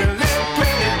ain't really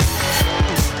pretty.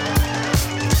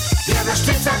 Yeah, the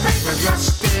streets are paved with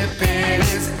rusty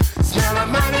pennies, smell of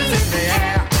money's in the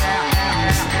air.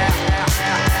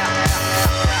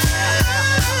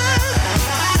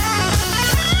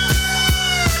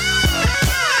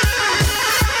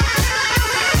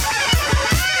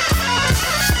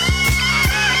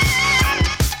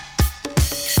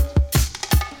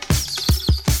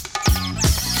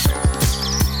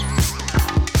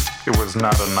 It was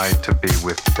not a night to be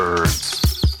with birds.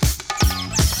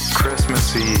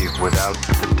 Christmas Eve without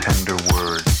the tender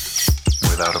words,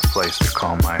 without a place to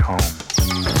call my home.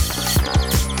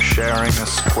 Sharing a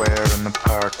square in the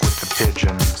park with the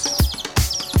pigeons.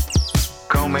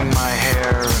 Combing my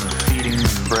hair and feeding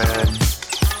them bread.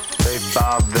 They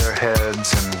bob their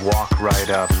heads and walk right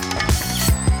up.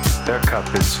 Their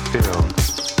cup is filled,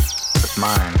 but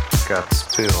mine got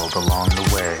spilled along the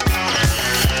way.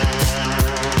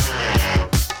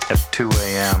 At 2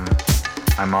 a.m.,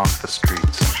 I'm off the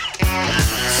streets,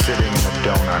 sitting in a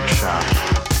donut shop.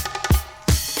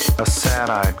 A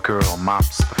sad-eyed girl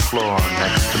mops the floor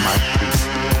next to my feet.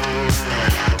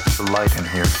 The light in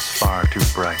here is far too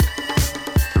bright.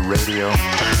 The radio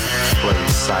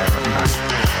plays Silent Night.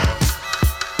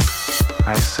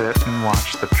 I sit and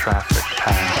watch the traffic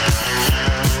pass.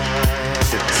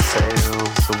 It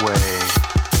sails away.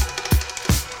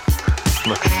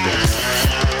 Look at this.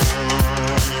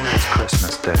 It's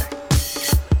Christmas Day.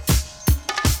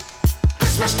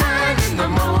 Christmas time in the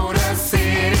Motor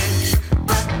City,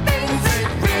 but things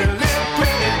ain't really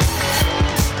pretty.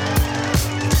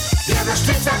 Yeah, the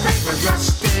streets are paved with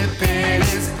rusty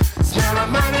pennies, smell of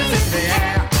money's in the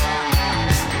air.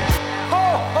 Ho,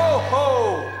 ho, ho!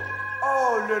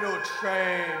 Oh, little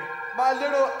train, my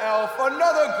little elf,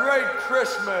 another great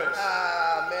Christmas.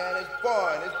 Ah, man, it's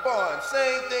born.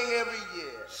 Same thing every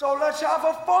year. So let's have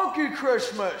a funky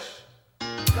Christmas.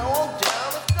 Now I'm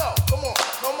down, let's go. Come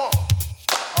on.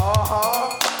 Uh-huh.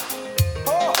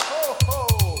 Ho, ho, ho.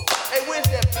 Hey, where's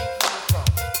that beat coming from?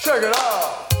 Check it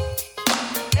out.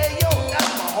 Hey, yo,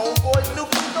 that's my homeboy New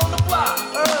Kids on the Block.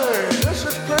 Hey, this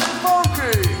is pretty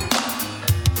funky.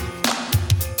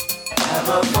 Have a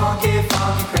funky,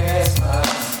 funky Christmas.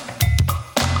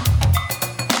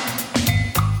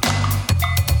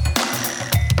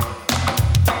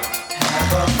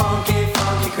 Have a funky,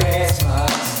 funky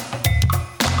Christmas.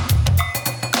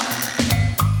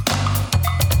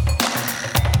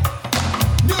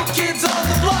 New Kids on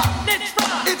the Block.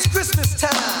 It's Christmas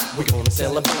time. We're gonna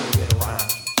celebrate it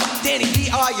around. Danny D,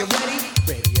 are you ready?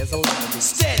 Ready as a lemon.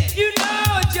 Steady. You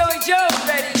know Joey Joe's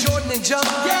ready. Jordan and John.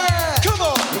 Yeah. Come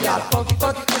on. We got a funky,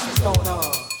 funky Christmas going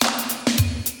on.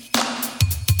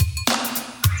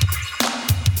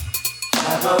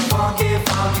 Have a funky,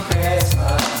 funky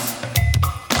Christmas.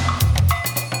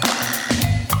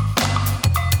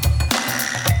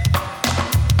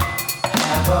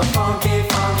 Have a funky,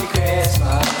 funky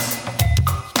Christmas.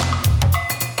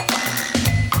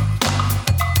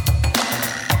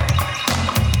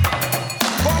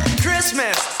 Funky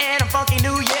Christmas and a funky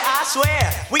New Year, I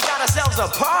swear. We got ourselves a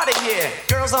party here.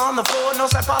 Girls on the floor, no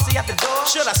side posse at the door.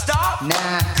 Should I stop?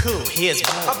 Nah. Cool, here's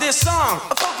more of this song,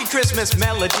 a funky Christmas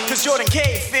melody. Cause Jordan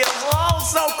K feels oh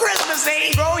so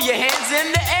Christmassy. Throw your hands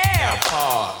in the air.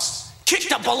 Pause. Kick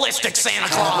the ballistic Santa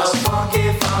Claus. Have a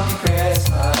funky, funky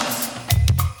Christmas.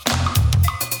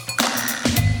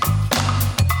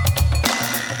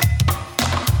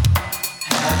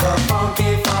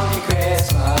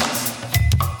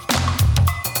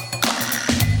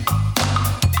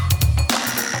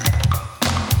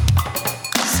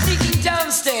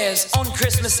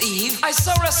 Christmas Eve, I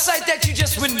saw a sight that you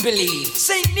just wouldn't believe.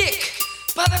 Saint Nick,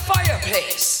 by the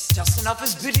fireplace, dusting off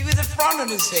his booty with a frown on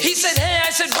his face. He said, hey, I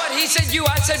said, what? He said, you,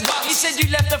 I said, what? He said, you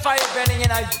left the fire burning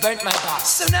and I burnt my box.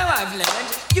 So now I've learned,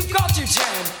 you've got to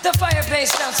turn the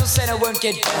fireplace down so Santa won't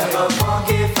get burned. Have a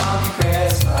funky, funky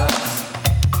Christmas.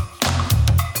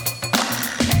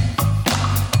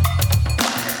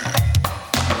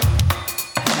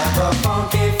 Have a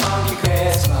funky, funky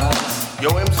Christmas. Yo,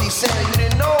 MC Santa, you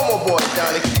didn't know my boy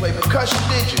Donnie could play percussion,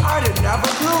 did you? I didn't have a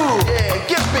clue. Yeah,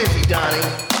 get busy, Donnie.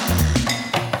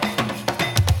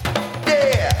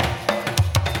 Yeah.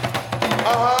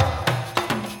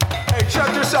 Hey,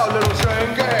 check this out, little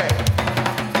train. Go ahead.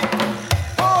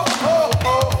 Oh, oh,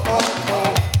 oh, oh,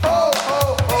 oh. Oh,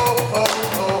 oh, oh, oh,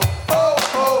 oh. Oh,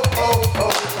 oh, oh, oh,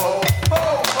 oh.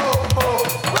 Oh, oh, oh.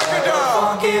 Break it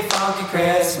down. Funky, funky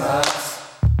Christmas.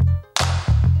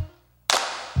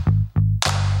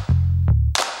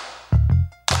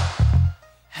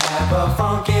 Have a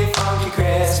funky, funky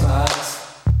Christmas.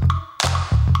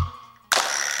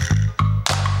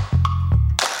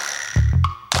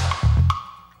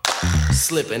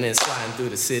 Slipping and sliding through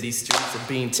the city streets of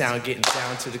Beantown, getting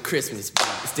down to the Christmas beat.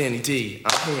 It's Danny D,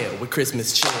 I'm here with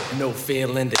Christmas cheer. No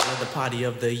feeling, the other party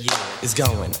of the year is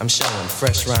going. I'm showing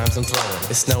fresh rhymes I'm throwing.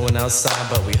 It's snowing outside,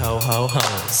 but we ho ho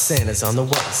home. Santa's on the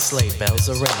way, sleigh bells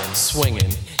are ringing,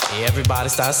 swinging. Yeah, everybody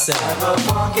starts singing. Have a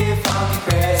funky, funky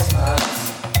Christmas.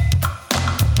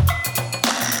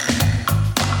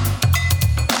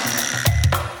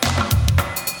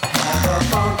 Have a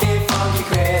funky, funky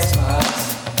Christmas.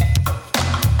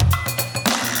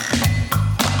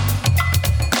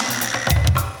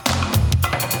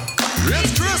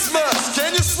 It's Christmas!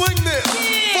 Can you swing this?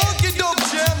 Yeah. Funky dope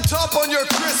jam top on your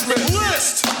Christmas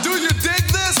list! Do you dig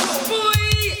this?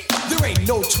 Boy! There ain't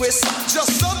no twist,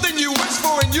 just something you wish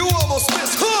for and you almost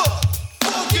miss. Huh!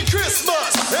 Funky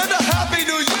Christmas and a Happy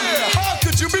New Year! How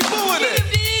could you be fooling it?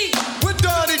 When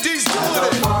Donnie D's doing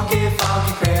it! Funky,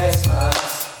 funky Christmas.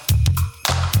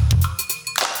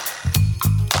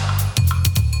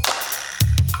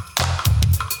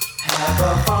 Have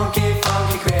a funky,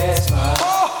 funky Christmas.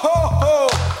 Ho, ho, ho!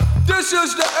 This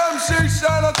is the MC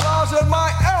Santa Claus and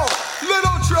my elf,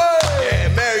 Little Trey.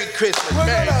 Yeah, Merry Christmas, We're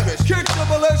Merry gonna Christmas. kick the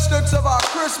ballistics of our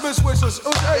Christmas wishes.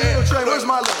 Hey, Little Trey, where's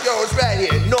my list? Yo, it's right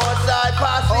here. Northside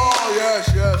Posse. Oh,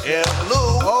 yes, yes. Yeah,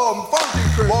 Lou. Oh, funky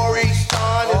Christmas. Maurice,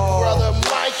 Sean, and brother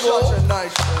Michael. Such a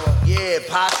nice boy. Yeah,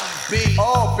 Posse B.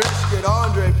 Oh, Biscuit,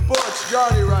 Andre, Butch,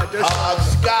 Johnny right there.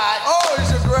 Scott. Oh,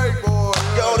 he's a great boy.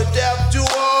 Yo, the Deaf Duo.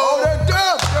 Oh, they're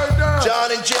deaf, they're deaf.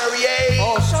 John and Jerry A.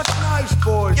 Oh, such nice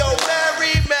boys. Yo,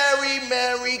 Merry, Merry,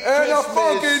 Merry and Christmas. And a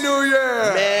funky New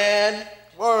Year. Man.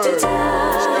 Word. It's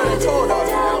getting cold out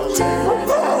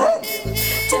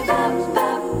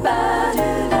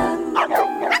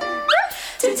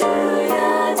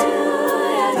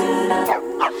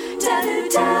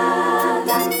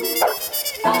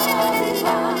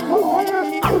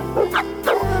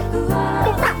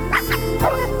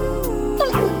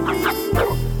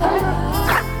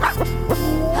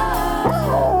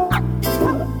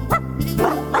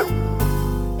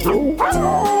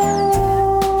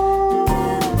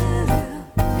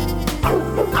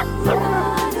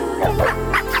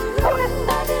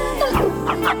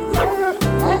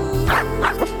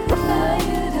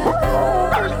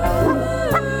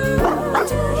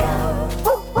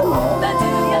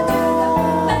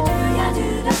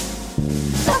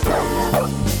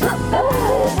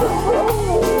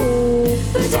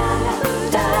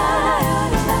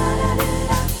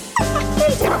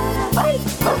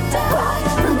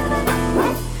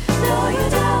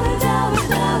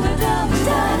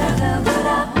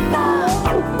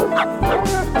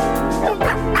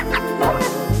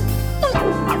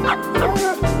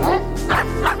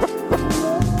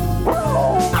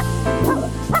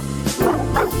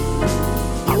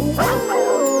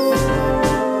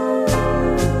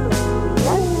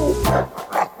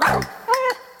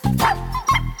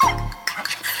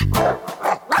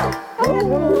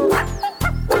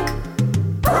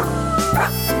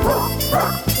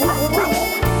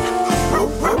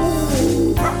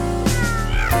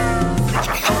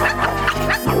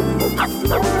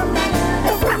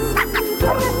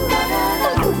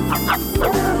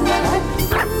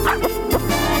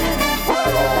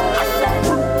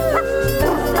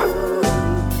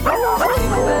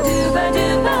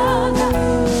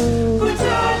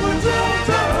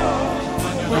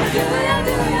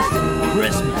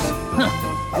Christmas.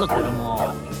 Huh. Look at them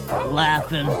all.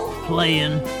 Laughing,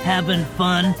 playing, having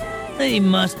fun. They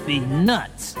must be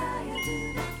nuts.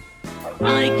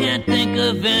 I can't think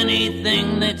of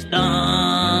anything that's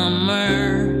dumber.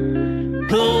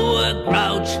 To a crowd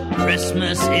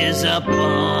Christmas is a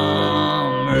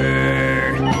bummer.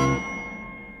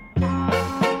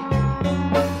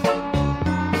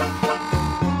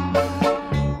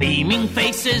 Beaming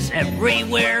faces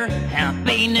everywhere,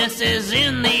 happiness is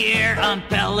in the air. I'm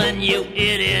telling you,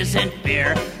 it isn't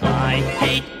fair. I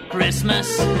hate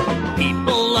Christmas,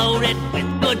 people loaded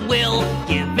with goodwill,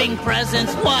 giving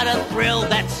presents, what a thrill.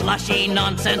 That slushy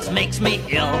nonsense makes me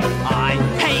ill. I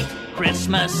hate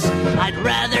Christmas, I'd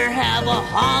rather have a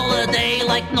holiday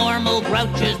like normal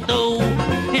grouches do.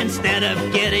 Instead of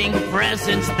getting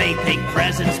presents, they take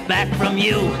presents back from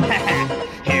you.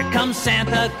 Here comes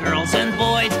Santa, girls and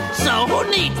boys. So who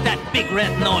needs that big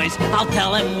red noise? I'll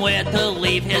tell him where to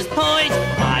leave his toys.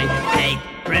 I hate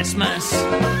Christmas.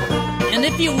 And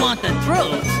if you want the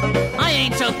truth, I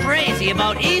ain't so crazy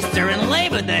about Easter and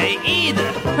Labor Day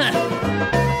either.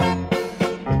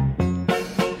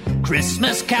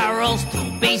 Christmas carols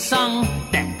to be sung,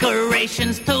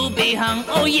 decorations to be hung.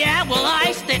 Oh yeah, well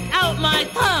I stick out my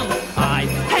tongue. I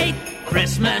hate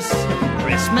Christmas.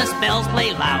 Christmas bells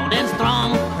play loud and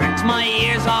strong, hurts my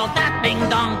ears all that ding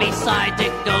dong. Besides,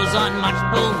 it goes on much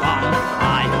too long.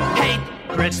 I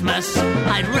hate Christmas.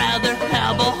 I'd rather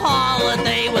have a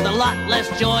holiday with a lot less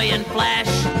joy and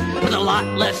flash, with a lot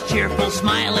less cheerful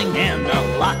smiling and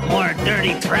a lot more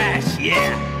dirty trash.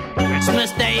 Yeah,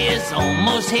 Christmas Day is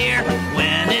almost here.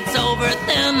 When it's over,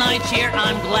 then I cheer.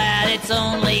 I'm glad it's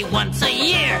only once a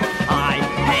year. I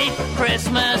hate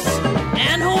Christmas.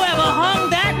 And whoever hung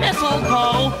that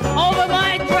mistletoe over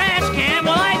my trash can,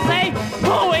 well, I say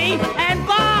hooey and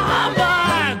bah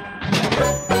humbug!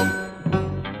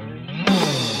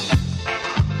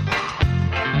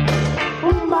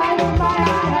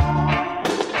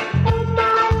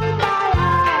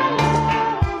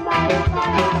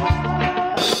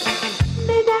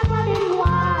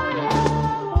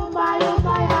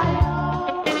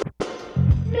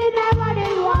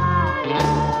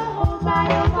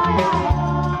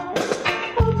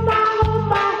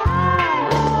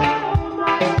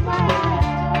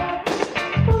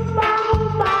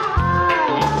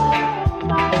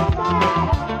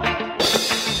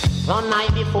 The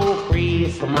night before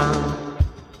Christmas,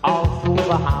 all through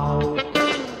the house,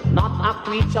 not a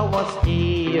creature was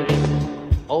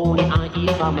stirring, only I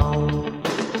hear a moan.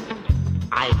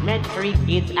 I met 3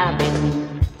 kids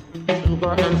having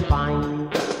sugar and spine.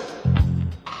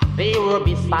 They were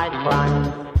beside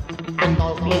Christ and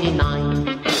all 29.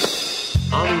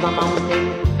 On the mountain,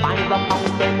 by the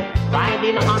fountain,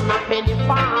 riding on a penny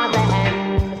farther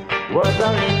hand, were the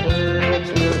little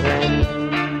children.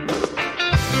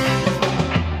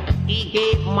 He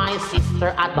gave my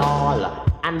sister a doll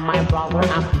and my brother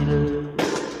a fiddle.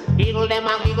 Giggle them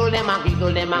a giggle them a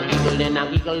giggle them a giggle them a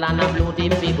giggle and a bloody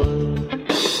figgle.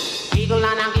 Giggle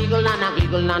and a giggle and a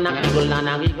giggle and a giggle and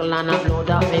a giggle and a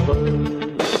bloody figgle.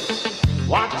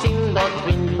 Watching the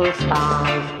twinkle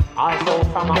stars also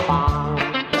from afar,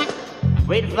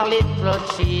 with the little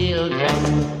children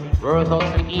were the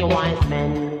 3 wise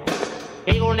men.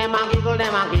 Giggle them a giggle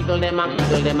them a giggle them a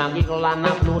giggle them a giggle and a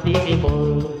bloody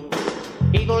figgle.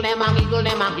 Giggle them a giggle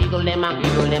them a giggle them a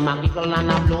giggle them a giggle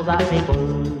and a blow the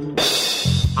figgle.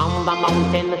 On the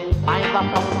mountain, by the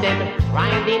fountain,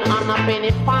 riding on a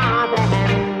penny farther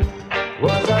hand,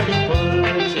 were the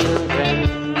little children.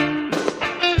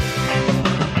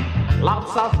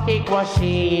 Lots of cake was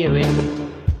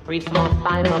sharing, Christmas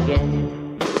time again.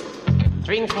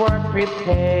 Drinks were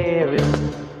preparing,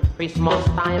 Christmas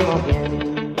time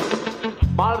again.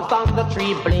 Bulbs on the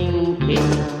tree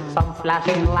blinking, some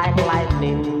flashing like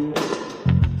lightning.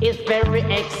 It's very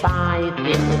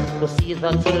exciting to see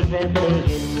the children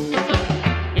playing.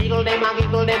 Giggle them a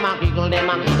giggle them a giggle them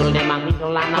a giggle them a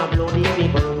giggle and a bloody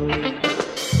figgle.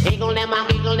 Giggle them a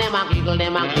giggle them a giggle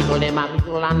them a giggle them a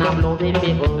giggle and a bloody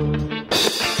figgle.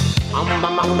 On the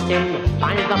mountain,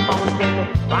 by the fountain,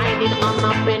 riding on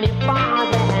a penny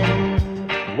farther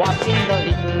hand, watching the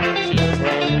little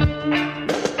children.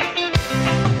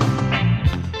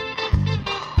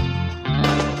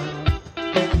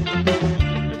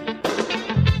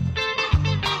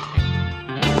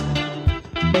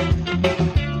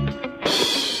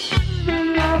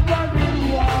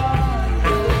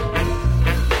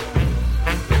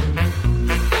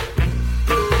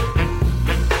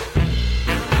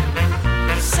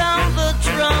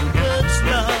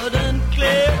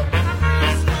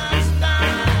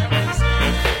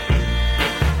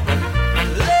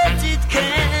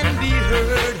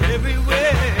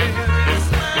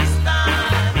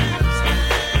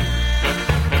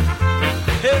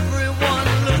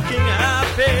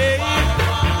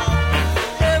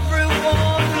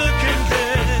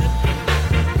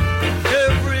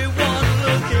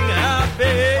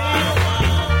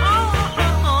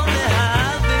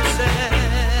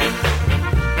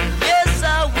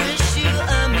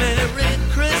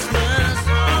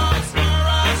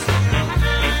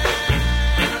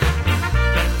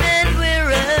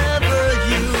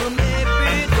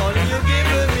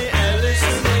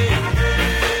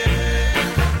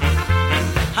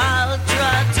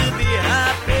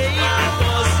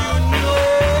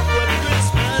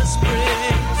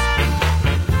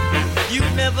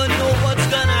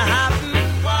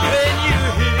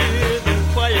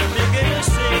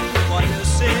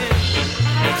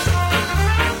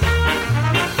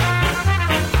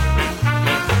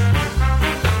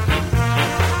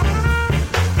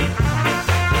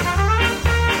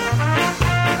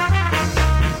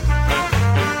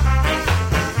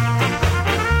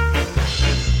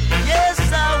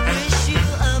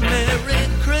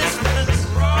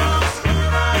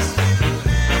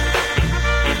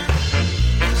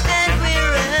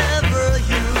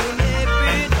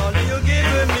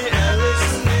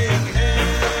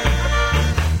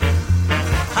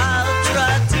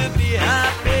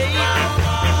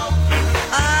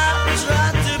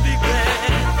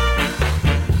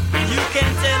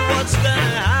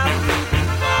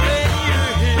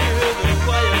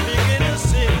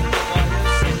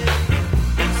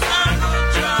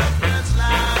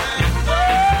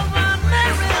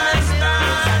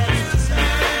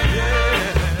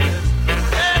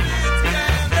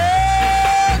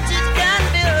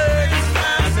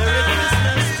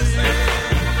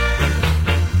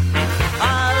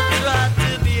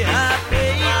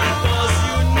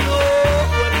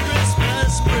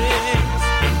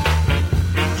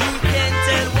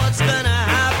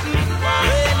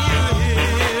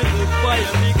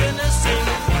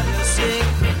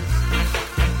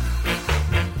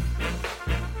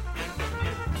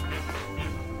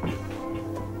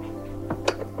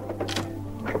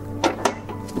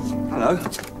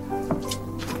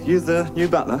 you the new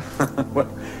butler? Well,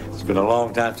 it's been a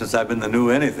long time since I've been the new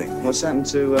anything. What's happened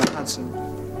to Hudson?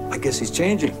 I guess he's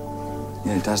changing.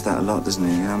 Yeah, he does that a lot, doesn't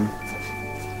he?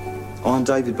 I'm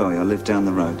David Bowie. I live down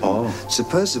the road. Oh. Sir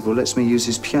Percival lets me use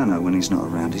his piano when he's not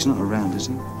around. He's not around, is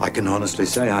he? I can honestly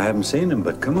say I haven't seen him,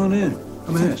 but come on in.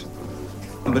 Come in.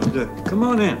 But come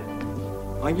on in.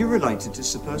 Are you related to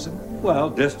Sir Percival? Well,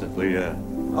 distantly, yeah.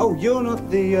 Oh, you're not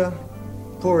the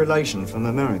poor relation from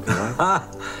America, right?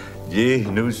 Gee,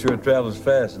 news sure travels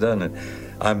fast, doesn't it?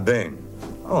 I'm Bing.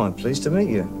 Oh, I'm pleased to meet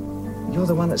you. You're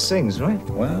the one that sings, right?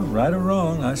 Well, right or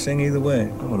wrong, I sing either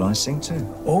way. Oh, well, I sing too.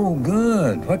 Oh,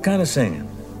 good. What kind of singing?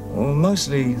 Well,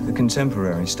 mostly the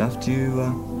contemporary stuff. Do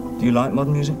you like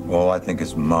modern music? Oh, I think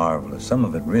it's marvelous. Some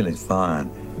of it really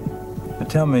fine. But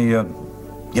tell me, you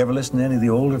ever listen to any of the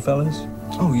older fellas?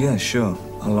 Oh, yeah, sure.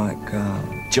 I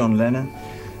like John Lennon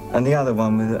and the other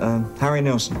one with Harry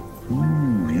Nilsson.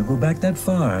 Ooh, you go back that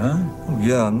far, huh? Oh,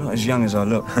 yeah, I'm not as young as I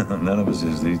look. None of us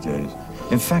is these days.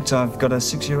 In fact, I've got a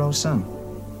 6-year-old son,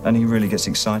 and he really gets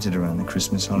excited around the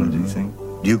Christmas holiday thing.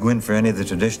 Do you go in for any of the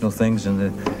traditional things in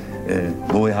the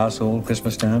Bowie household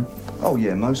Christmas time? Oh,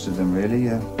 yeah, most of them, really.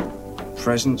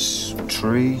 Presents,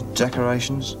 tree,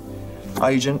 decorations,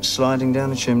 agents sliding down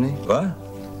the chimney. What?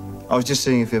 I was just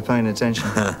seeing if you're paying attention.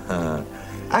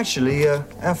 Actually,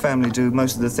 our family do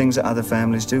most of the things that other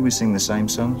families do. We sing the same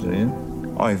songs. Do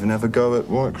you? I even have a go at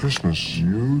White Christmas.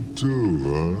 You do,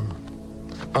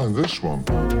 huh? And this one.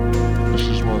 This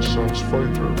is my son's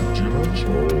favorite. Do you know this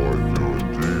one? Oh, I do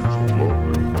indeed. It's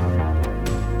lovely.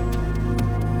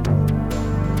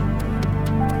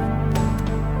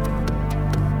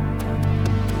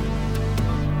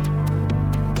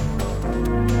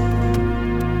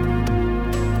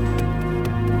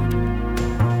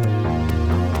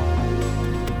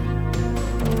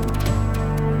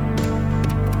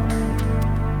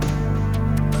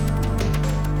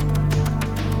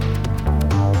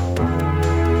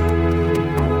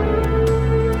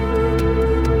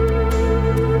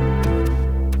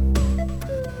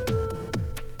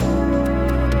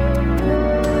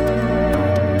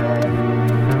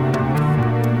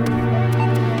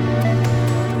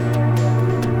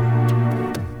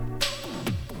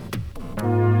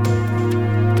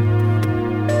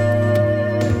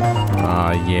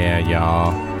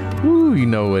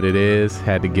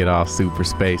 Had to get all super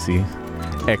spacey,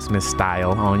 Xmas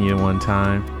style on you one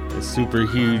time. A super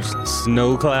huge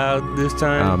snow cloud this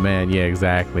time. Oh man, yeah,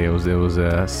 exactly. It was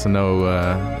a snow,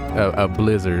 a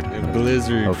blizzard,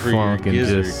 of funk and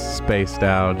gizzard. just spaced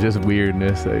out, just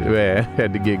weirdness. Man,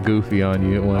 had to get goofy on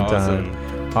you at one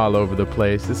time. All over the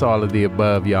place. It's all of the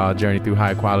above, y'all. Journey through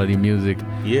high quality music.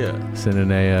 Yeah.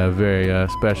 Sending a very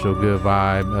special, good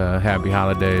vibe. Happy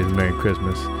holidays, Merry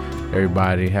Christmas.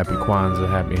 Everybody, happy Kwanzaa,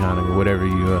 happy Hanukkah, whatever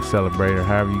you celebrate or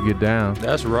however you get down.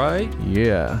 That's right.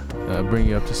 Yeah. Bring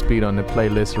you up to speed on the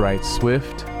playlist right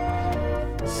swift.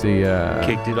 See,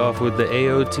 kicked it off with the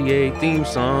AOTA theme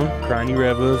song, Crying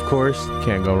Reva, of course.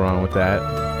 Can't go wrong with that.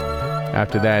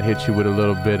 After that, hit you with a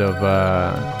little bit of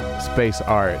space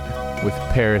art with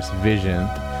Paris Vision.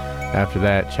 After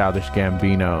that, Childish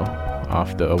Gambino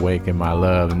off the Awaken My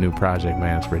Love, a new project,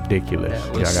 man. It's ridiculous.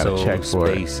 Y'all gotta so check for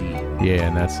spacey. it. Yeah,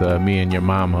 and that's Me and Your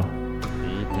Mama.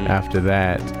 After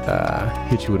that,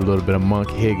 hit you with a little bit of Monk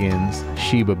Higgins,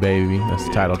 Sheba Baby. That's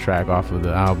the title track off of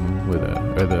the album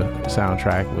or the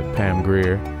soundtrack with Pam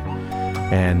Grier.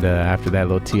 And after that,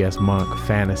 little T.S. Monk,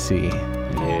 Fantasy.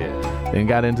 Yeah. Then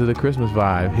got into the Christmas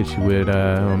vibe. Hit you with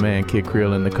my man Kid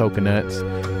Creole and the Coconuts,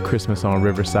 Christmas on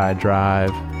Riverside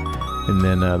Drive. And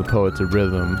then the Poets of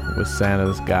Rhythm with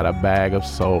Santa's Got a Bag of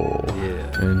Soul.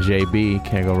 Yeah. And JB,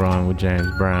 can't go wrong with James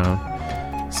Brown.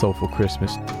 Soulful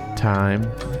Christmas Time.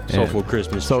 Soulful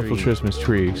Christmas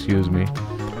Tree, excuse me.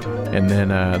 And then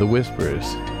the Whispers,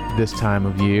 This Time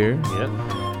of Year.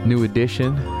 Yep. New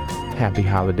Edition, Happy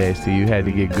Holidays to You. Had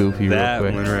to get goofy that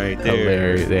real quick. One right there.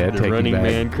 Hilarious. Yeah, the take Running you back.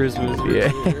 Man Christmas.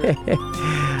 Yeah.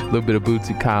 A little bit of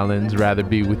Bootsy Collins, Rather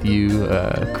Be With You,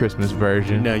 Christmas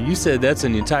version. Now, you said that's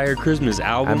an entire Christmas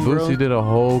album, and Bootsy did a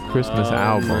whole Christmas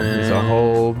album. Man. It's a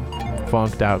whole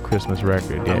funked out Christmas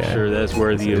record. Yeah. I'm sure that's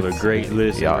worthy of a great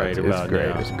listen right about great,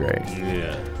 now. It's great.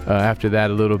 Yeah. After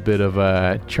that, a little bit of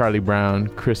Charlie Brown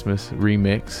Christmas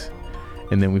remix.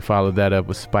 And then we followed that up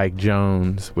with Spike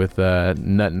Jones with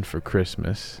Nuttin' for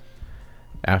Christmas.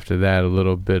 After that, a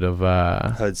little bit of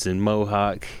Hudson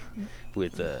Mohawk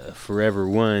with Forever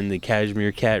One, the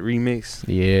Cashmere Cat remix.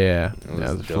 Yeah,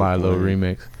 that was a fly little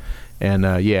remix. And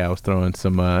I was throwing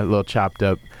some little chopped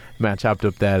up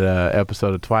that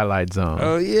episode of Twilight Zone.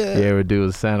 Oh, yeah. Yeah, we do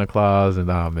with Santa Claus, and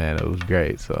oh man, it was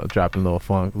great. So dropping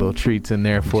little treats in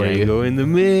there for you. Django in the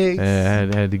mix.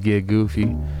 And had to get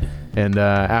goofy. And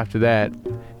after that,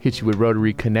 hit you with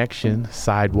Rotary Connection,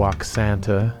 Sidewalk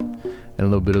Santa, and a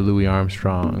little bit of Louis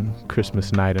Armstrong,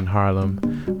 Christmas Night in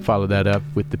Harlem. Follow that up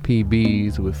with the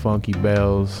PBs with Funky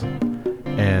Bells.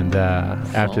 And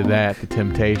after that, the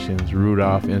Temptations,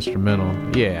 Rudolph Instrumental.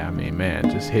 Yeah, I mean, man,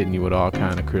 just hitting you with all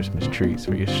kind of Christmas treats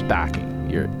for your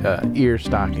ear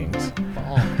stockings.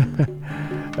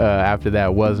 After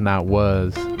that, Was Not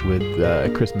Was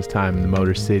with Christmas Time in the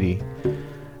Motor City.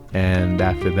 And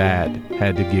after that,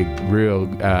 had to get real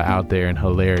out there and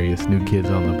hilarious. New Kids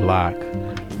on the Block.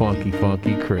 Funky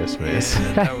Christmas.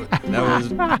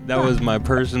 that was my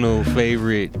personal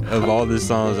favorite of all the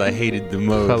songs I hated the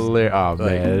most. Oh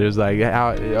man, it was like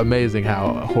how amazing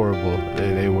how horrible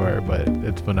they were, but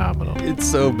it's phenomenal. It's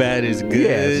so bad it's good.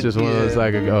 Yeah, it's just one of those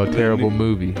like a terrible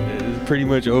movie. It's pretty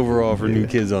much overall for New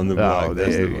Kids on the Block. Oh,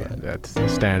 that's the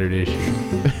standard issue.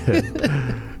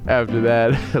 After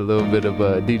that, a little bit of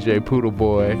DJ Poodle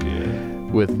Boy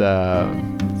with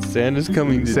Santa's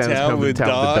coming to town with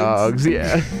dogs.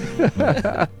 Yeah.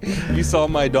 You saw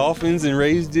my dolphins and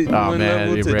raised it one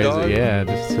level to dogs? Yeah,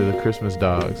 just to the Christmas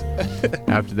dogs.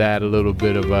 After that, a little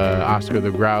bit of Oscar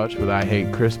the Grouch with I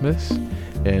Hate Christmas.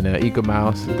 And Eco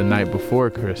Mouse The Night Before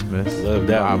Christmas. Love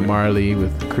that Bob one. Marley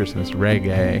with Christmas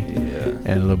Reggae.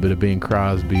 Yeah. And a little bit of Bing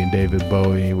Crosby and David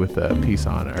Bowie with Peace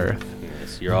on Earth.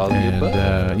 You're all the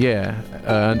above.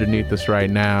 Underneath us right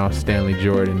now, Stanley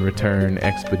Jordan, Return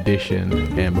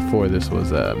Expedition, and before this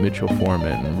was Mitchell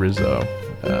Foreman and Rizzo,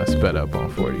 sped up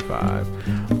on 45.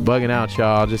 Bugging out,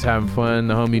 y'all, just having fun.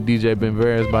 The homie DJ Ben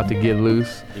Vera is about to get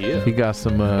loose. Yeah. He got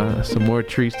some more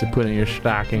treats to put in your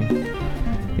stocking,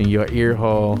 in your ear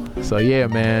hole. So yeah,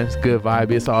 man, it's good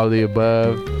vibe. It's all the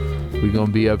above. We're going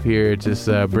to be up here just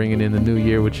bringing in the new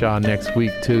year with y'all next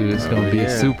week, too. It's going to be a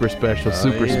super special,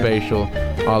 super spatial,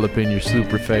 all up in your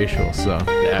super facial. So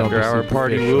the after hour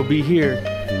party will be here.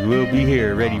 We'll be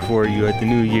here ready for you at the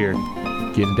new year.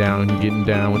 Getting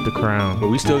down with the crown. But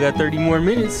we still got 30 more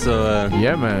minutes, so...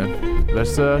 yeah, man.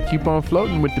 Let's keep on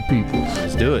floating with the people.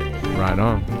 Let's do it. Right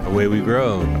on. Away we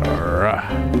grow. All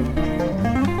right.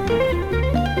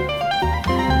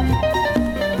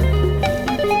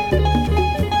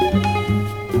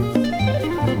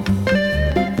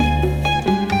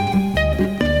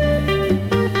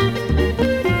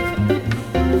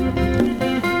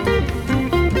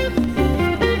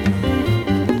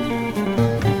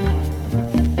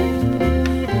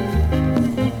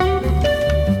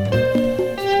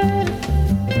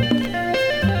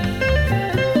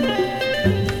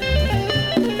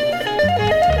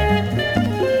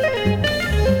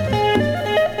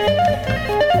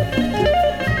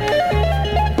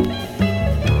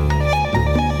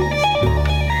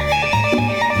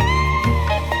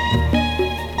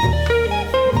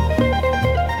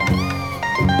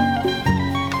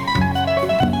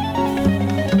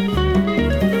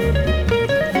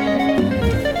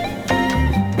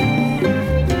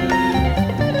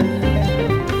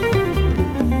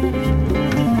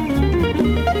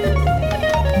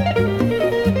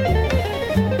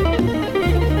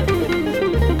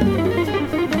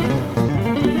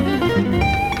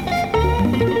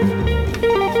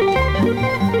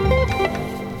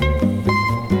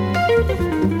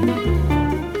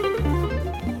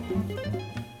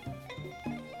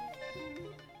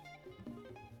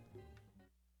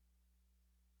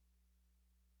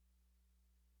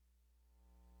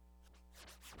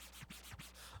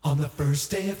 On the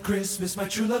first day of Christmas, my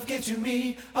true love gave to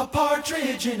me a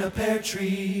partridge in a pear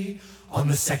tree. On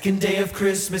the second day of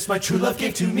Christmas, my true love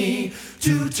gave to me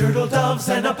 2 turtle doves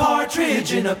and a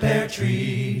partridge in a pear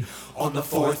tree. On the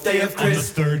fourth day of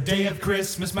Christmas, on the third day of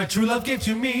Christmas, my true love gave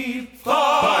to me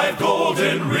 5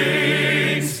 golden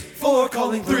rings. 4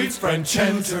 calling birds, French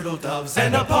hens, 2 turtle doves,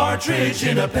 and a partridge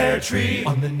in a pear tree.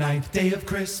 On the 9th day of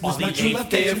Christmas, on the 8th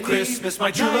day of Christmas,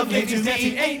 my true love gave to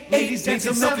me 8 ladies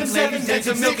dancing, milking, ladies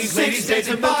dancing, milking, ladies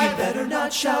dancing, milking. You better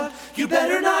not shout, you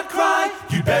better not cry,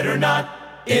 you better not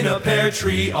in a pear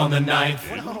tree. On the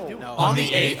 9th, on the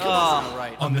 8th,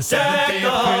 on the 7th day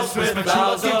of Christmas, my true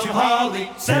love gave to me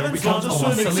 7 swans of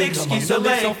swimming, 6 geese a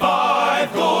laying,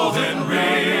 5 golden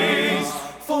rings.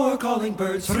 4 calling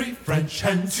birds, 3 French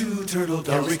hens, 2 turtle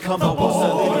doves. Here we come, the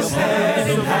boys,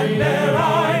 hand in hand, their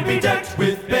eye bedecked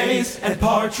with bays. and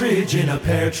partridge in a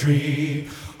pear tree.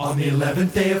 On the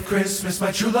 11th day of Christmas,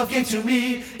 my true love gave to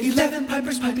me 11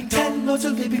 pipers piping, 10 lords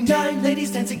a leaping, 9 ladies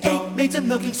dancing, 8 maids a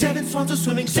milking, 7 swans a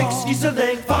swimming, 6 geese a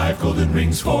laying, 5 golden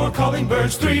rings, 4 calling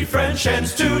birds, 3 French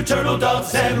hens, 2 turtle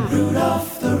doves, and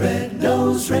Rudolph the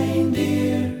red-nosed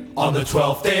reindeer. On the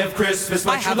 12th day of Christmas,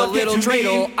 my true love gave to me. I have a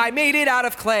little dreidel. I made it out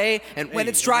of clay, and when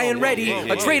it's dry and ready,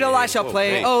 a dreidel I shall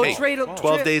play. Dreidel.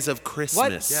 12 days of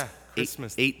Christmas. What? Yeah,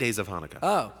 Christmas. 8 days of Hanukkah.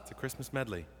 Oh. It's a Christmas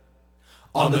medley.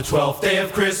 On the 12th day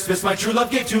of Christmas, my true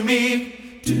love gave to me.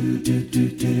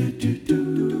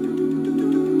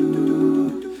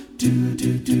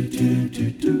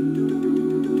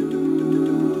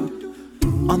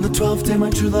 On the 12th day, my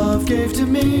true love gave to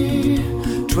me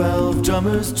 12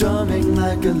 drummers drumming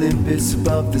like Olympus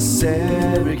above the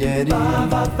Serengeti.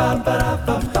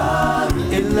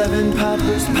 11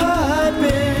 pipers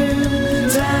piping,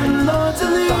 10 lords a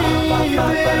leaping,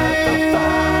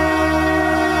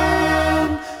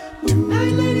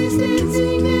 9 ladies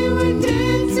dancing, they were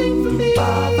dancing for me.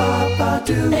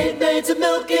 8 maids a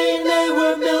milking, they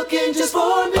were milking just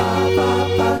for me.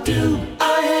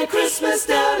 I had Christmas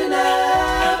down in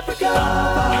Africa.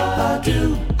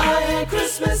 I had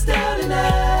Christmas down in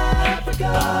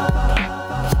Africa.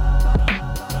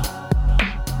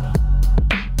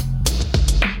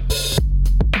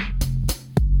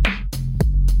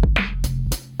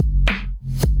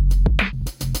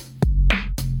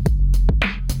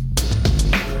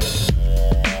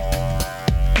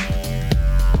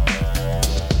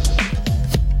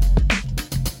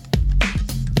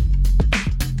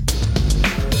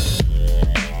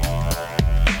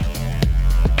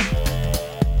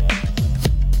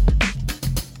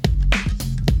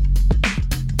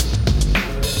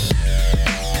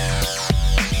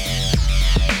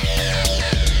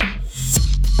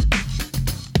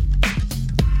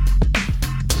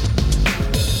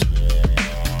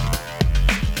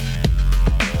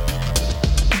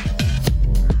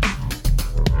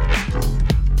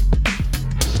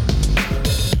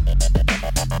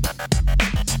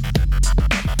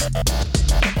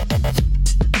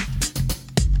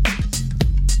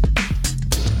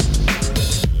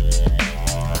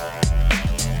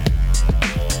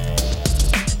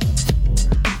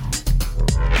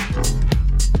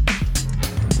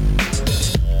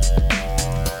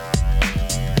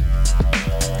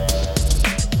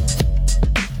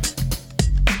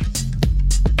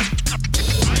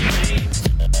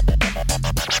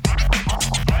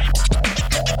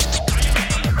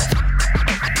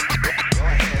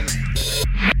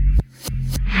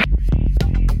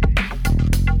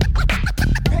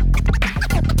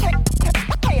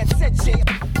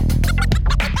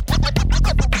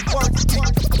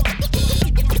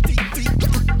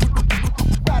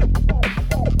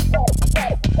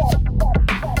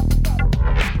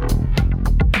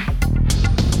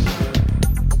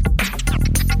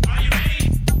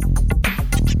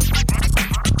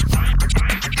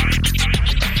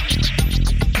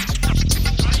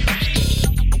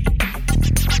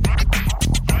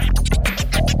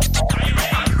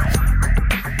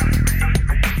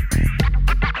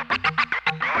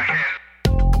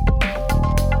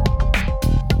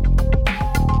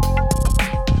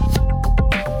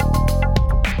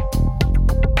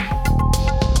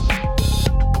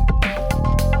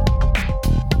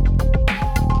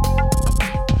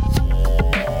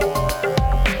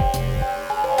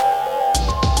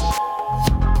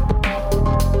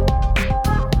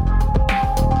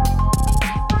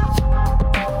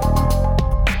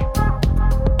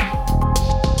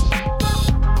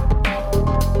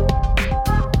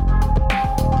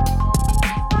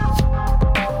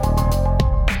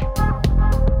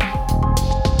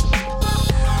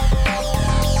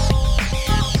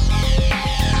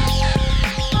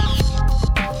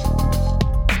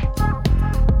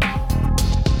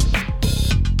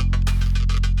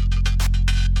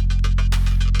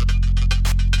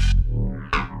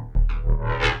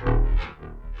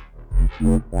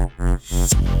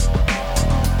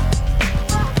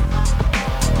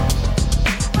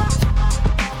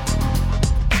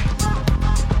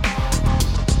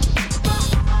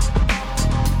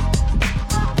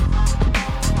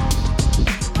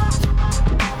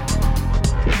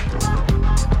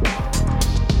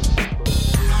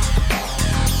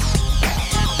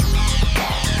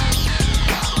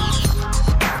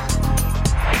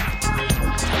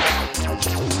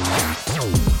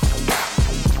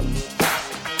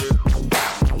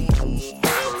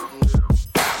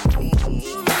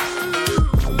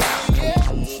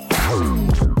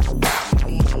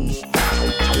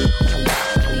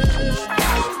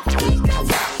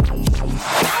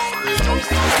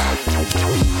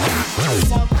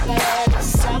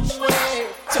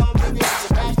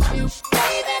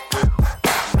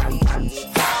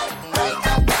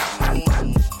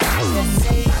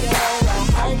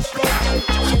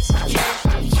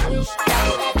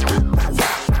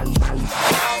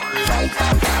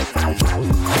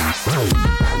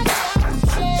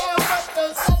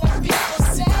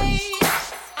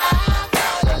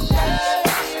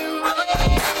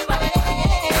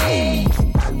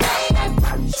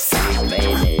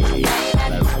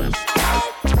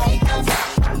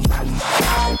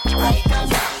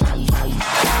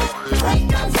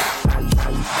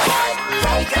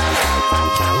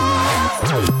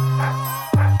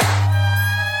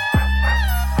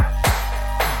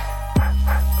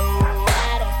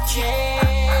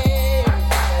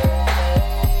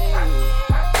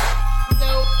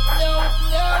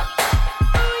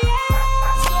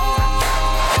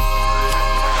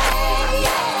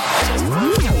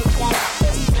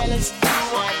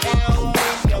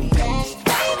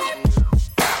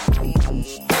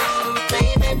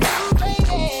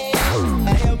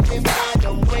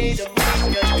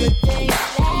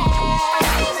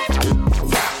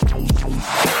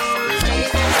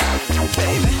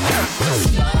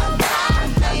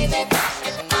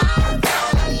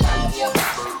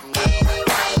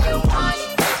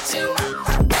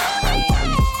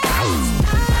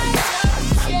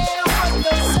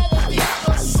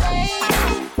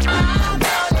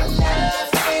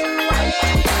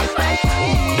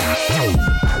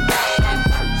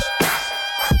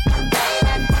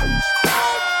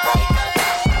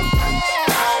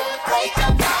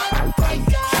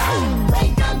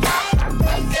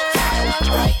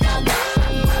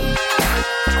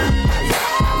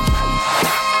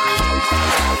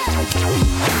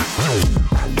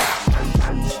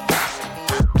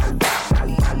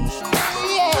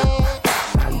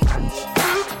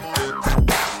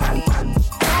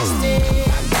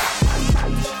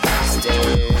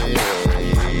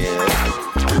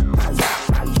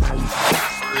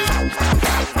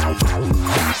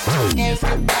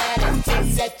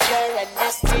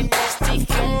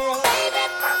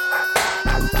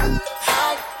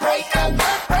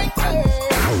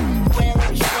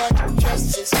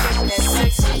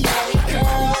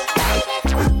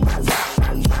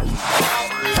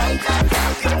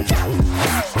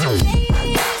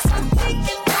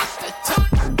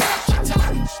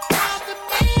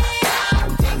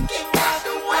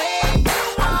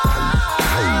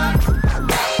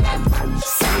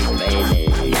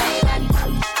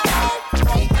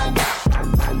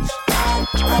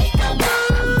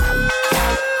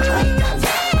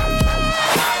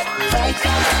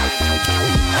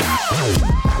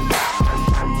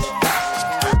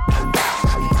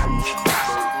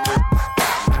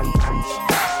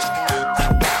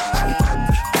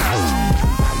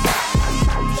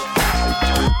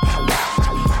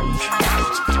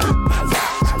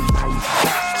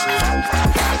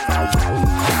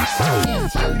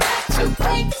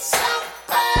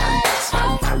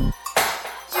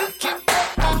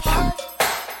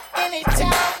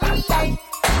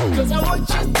 'cause I want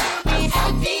you to be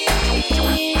happy.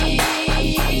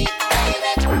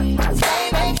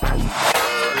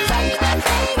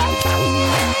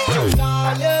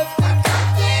 All of the good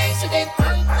things that they put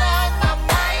on my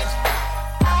mind,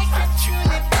 I can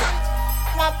truly put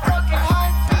my broken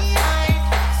heart behind.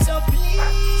 So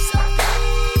please, so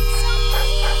please, so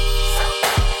please,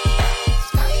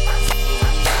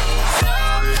 so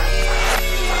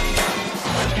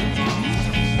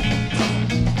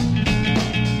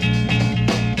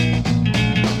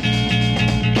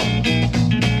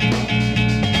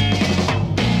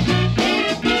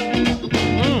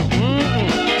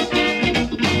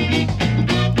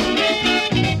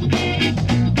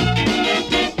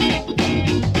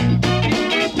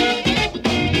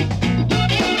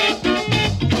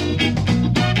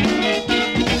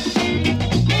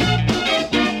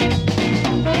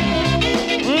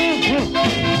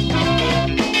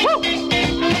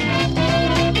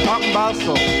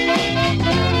Basso.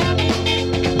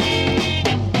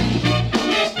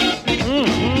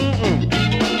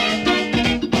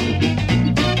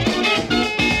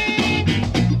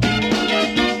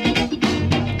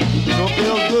 Don't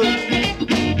feel good.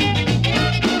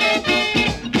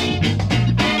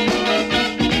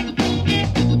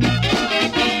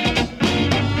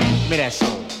 Me that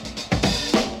soul.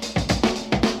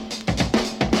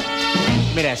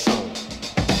 Me that soul.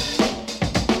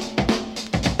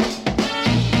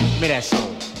 Me that soul.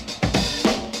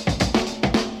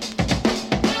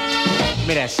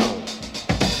 Me that soul.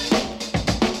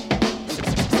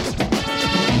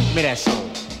 Me that soul.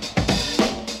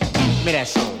 Me that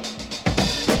soul.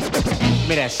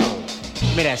 Me that soul.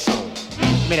 Me that soul.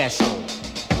 Me that soul.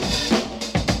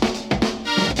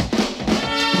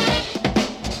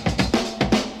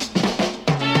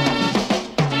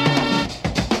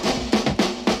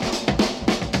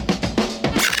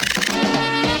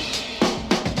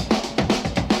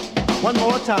 One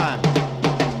more time.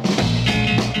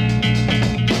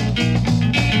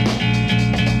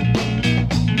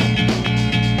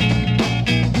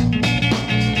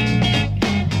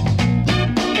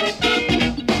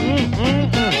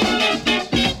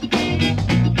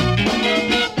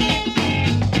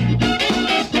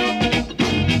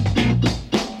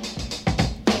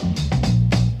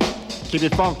 Keep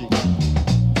it funky.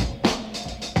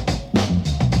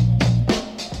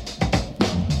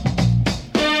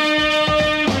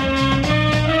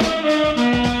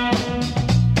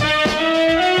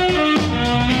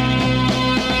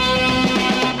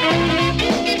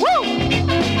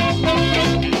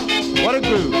 What a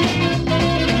groove.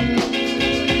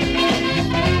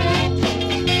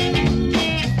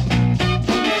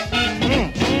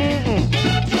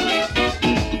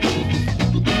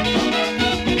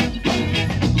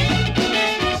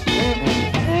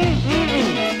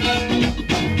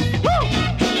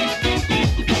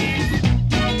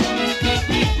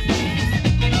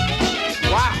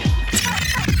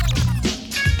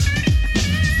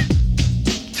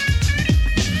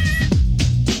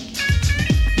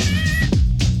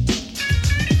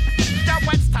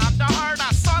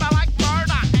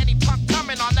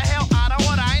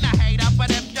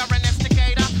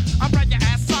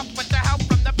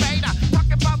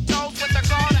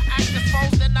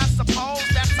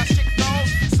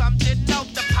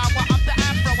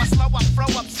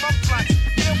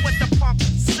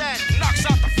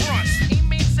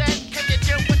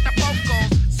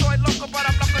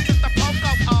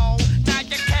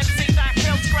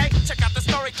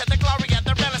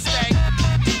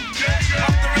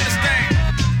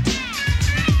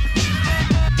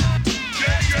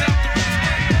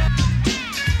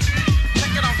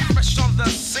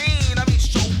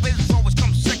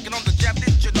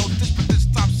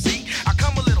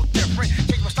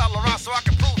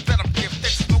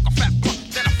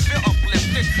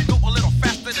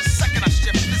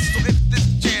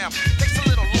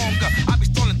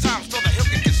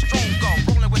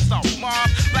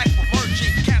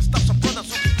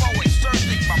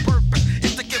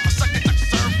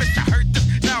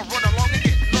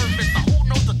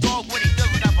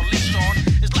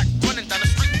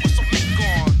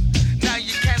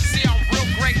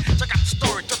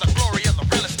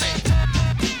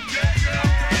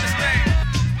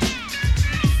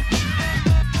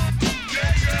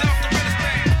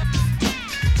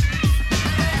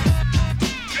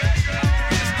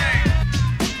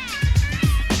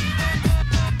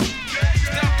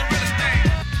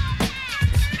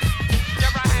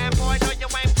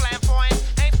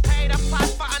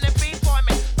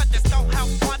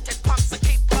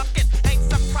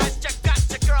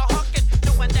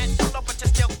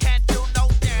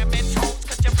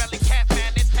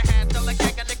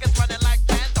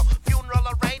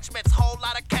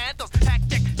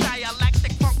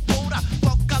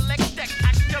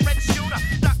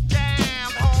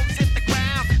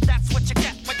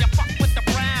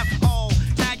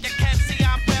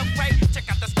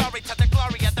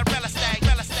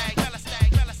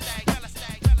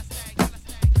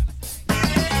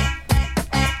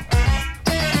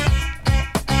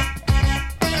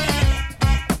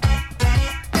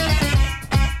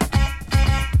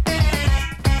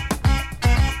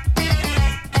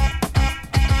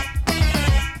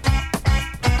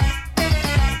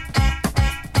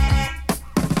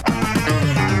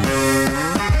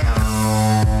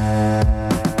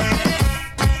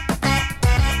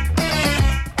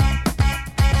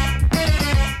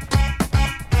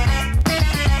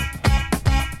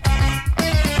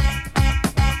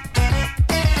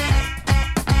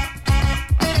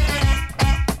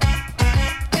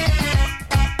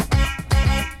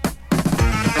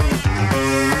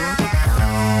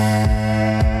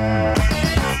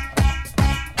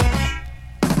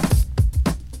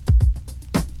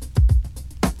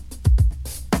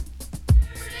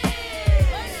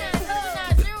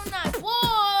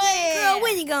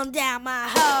 you gonna down my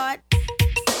heart?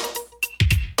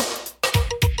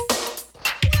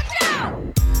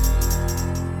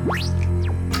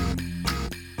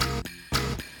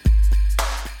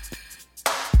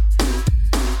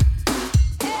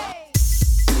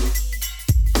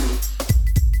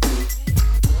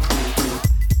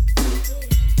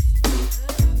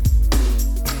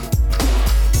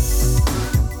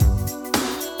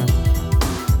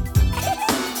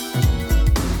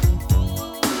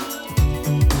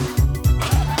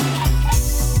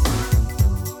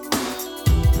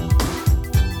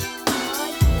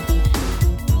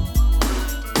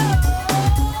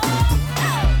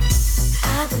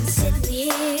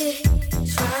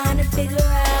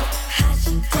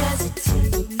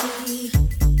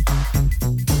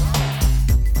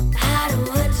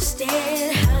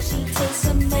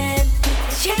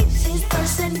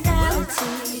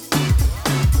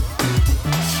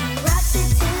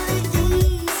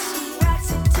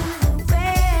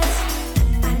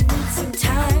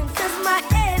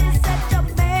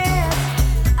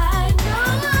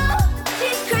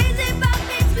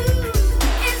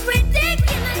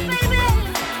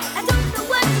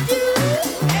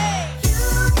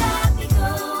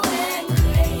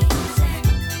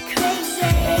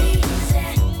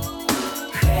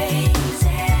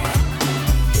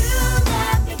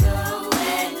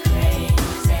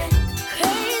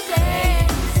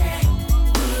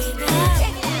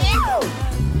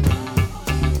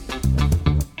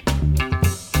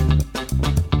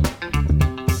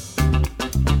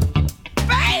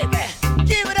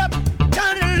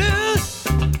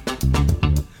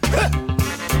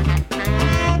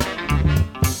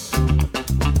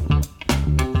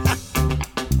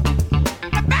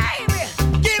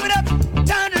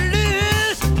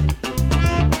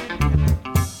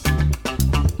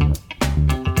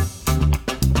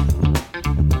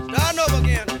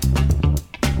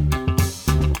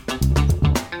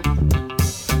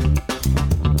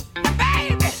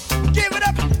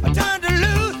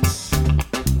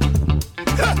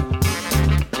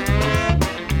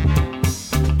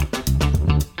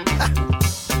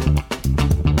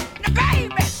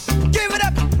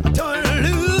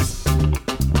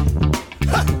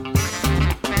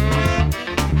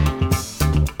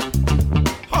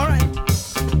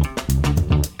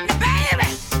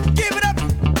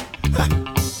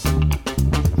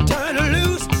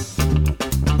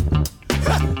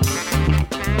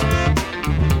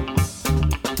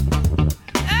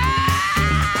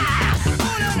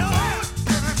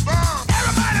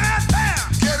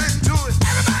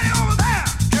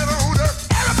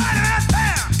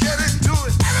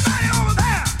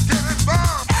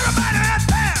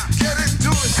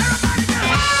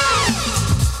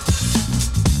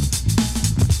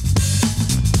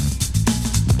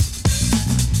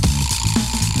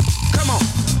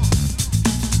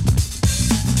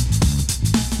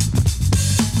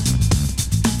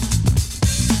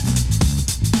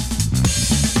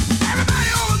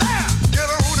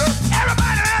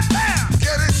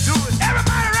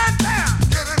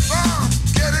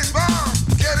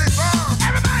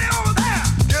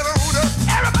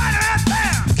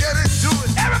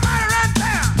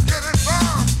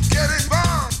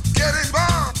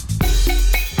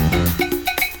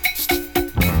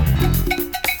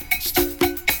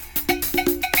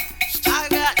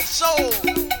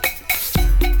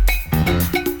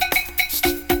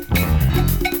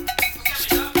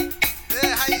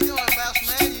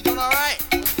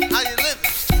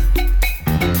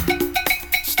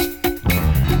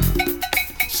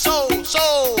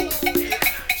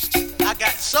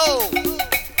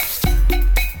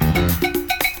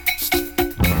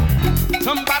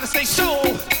 Somebody say soul.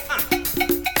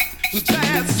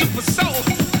 Jazz super soul.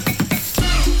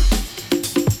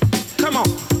 Come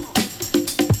on.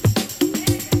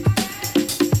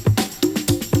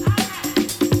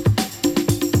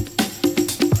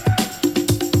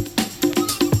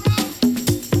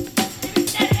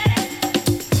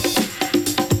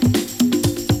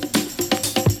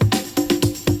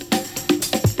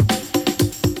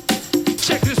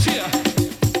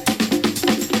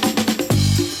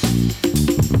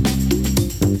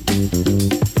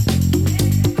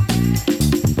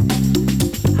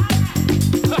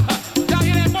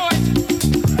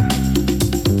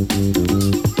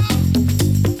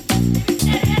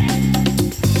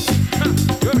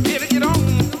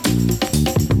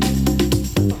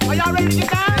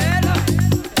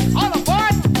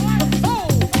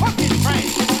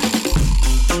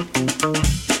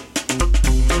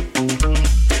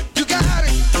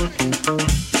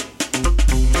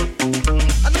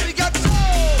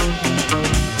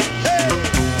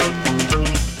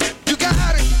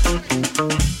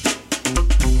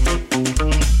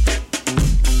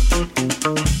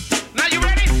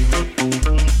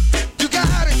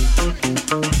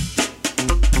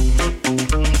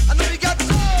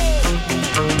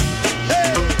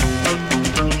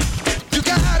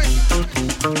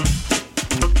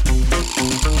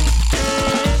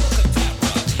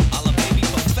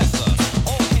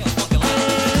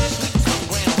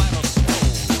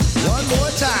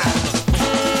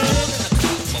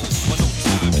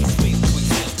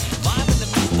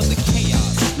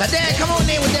 Now, Dad, come on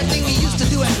there with that thing we used to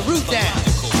do at the root down.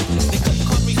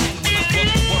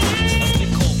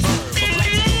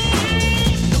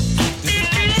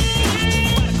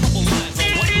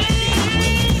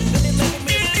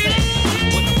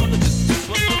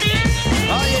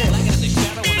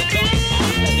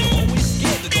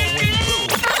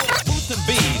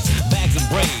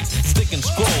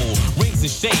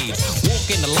 Shades, walk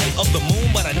in the light of the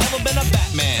moon, but I never been a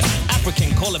Batman.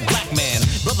 African, call it black man.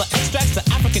 Brother extracts the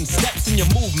African steps in your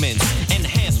movements,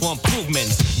 enhance for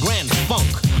improvements. Grand funk,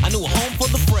 I knew a home for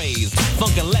the phrase.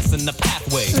 Funk and lesson the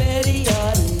pathway. Ready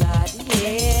or not,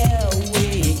 here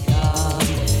we come,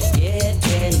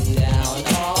 getting down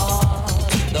on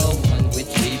the one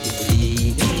which we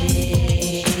believe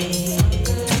in.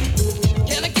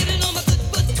 Can I get it on the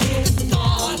good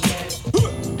dawn?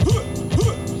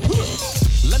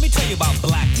 Let me tell you about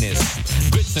blackness,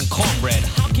 grits and cornbread.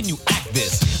 How can you act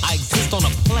this? I exist on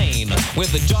a plane where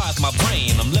the jar is my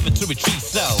brain. I'm living to retrieve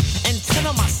cell.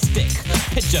 Antenna my stick,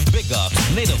 picture bigger,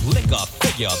 native liquor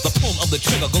figure. The pull of the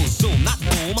trigger goes zoom, not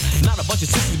boom. Not a bunch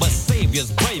of sissies, but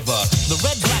saviors braver. The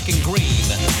red, black, and green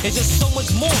is just so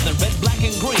much more than red, black,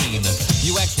 and green.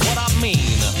 You ask what I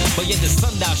mean, but yet the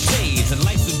sundown shades and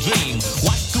life's a dream.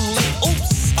 Watch too late,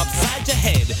 oops, upside your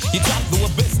head. You drop through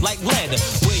abyss like lead.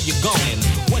 Where you going?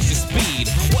 What's your speed?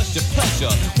 What's your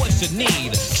pleasure? What's your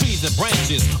need? Trees and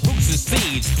branches, roots and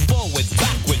seeds. Forwards,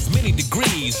 backwards, many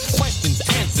degrees. Questions,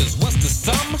 answers, what's the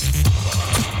sum?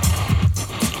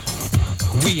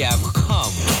 We have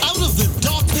come. Out of the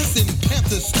darkness in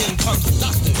panther skin comes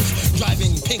doctors,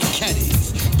 driving pink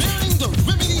caddies, bearing the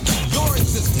remedy to your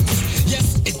existence.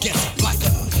 Yes, it gets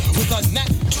blacker with a Nat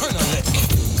Turner lick.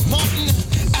 Martin,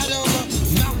 Adam,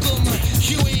 Malcolm,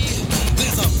 Huey,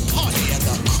 there's a party at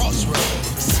the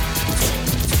crossroads.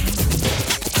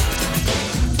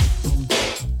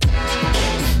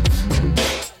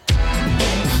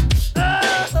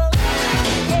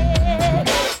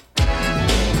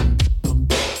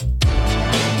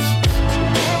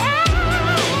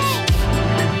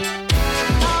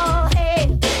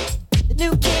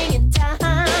 Kenny Town.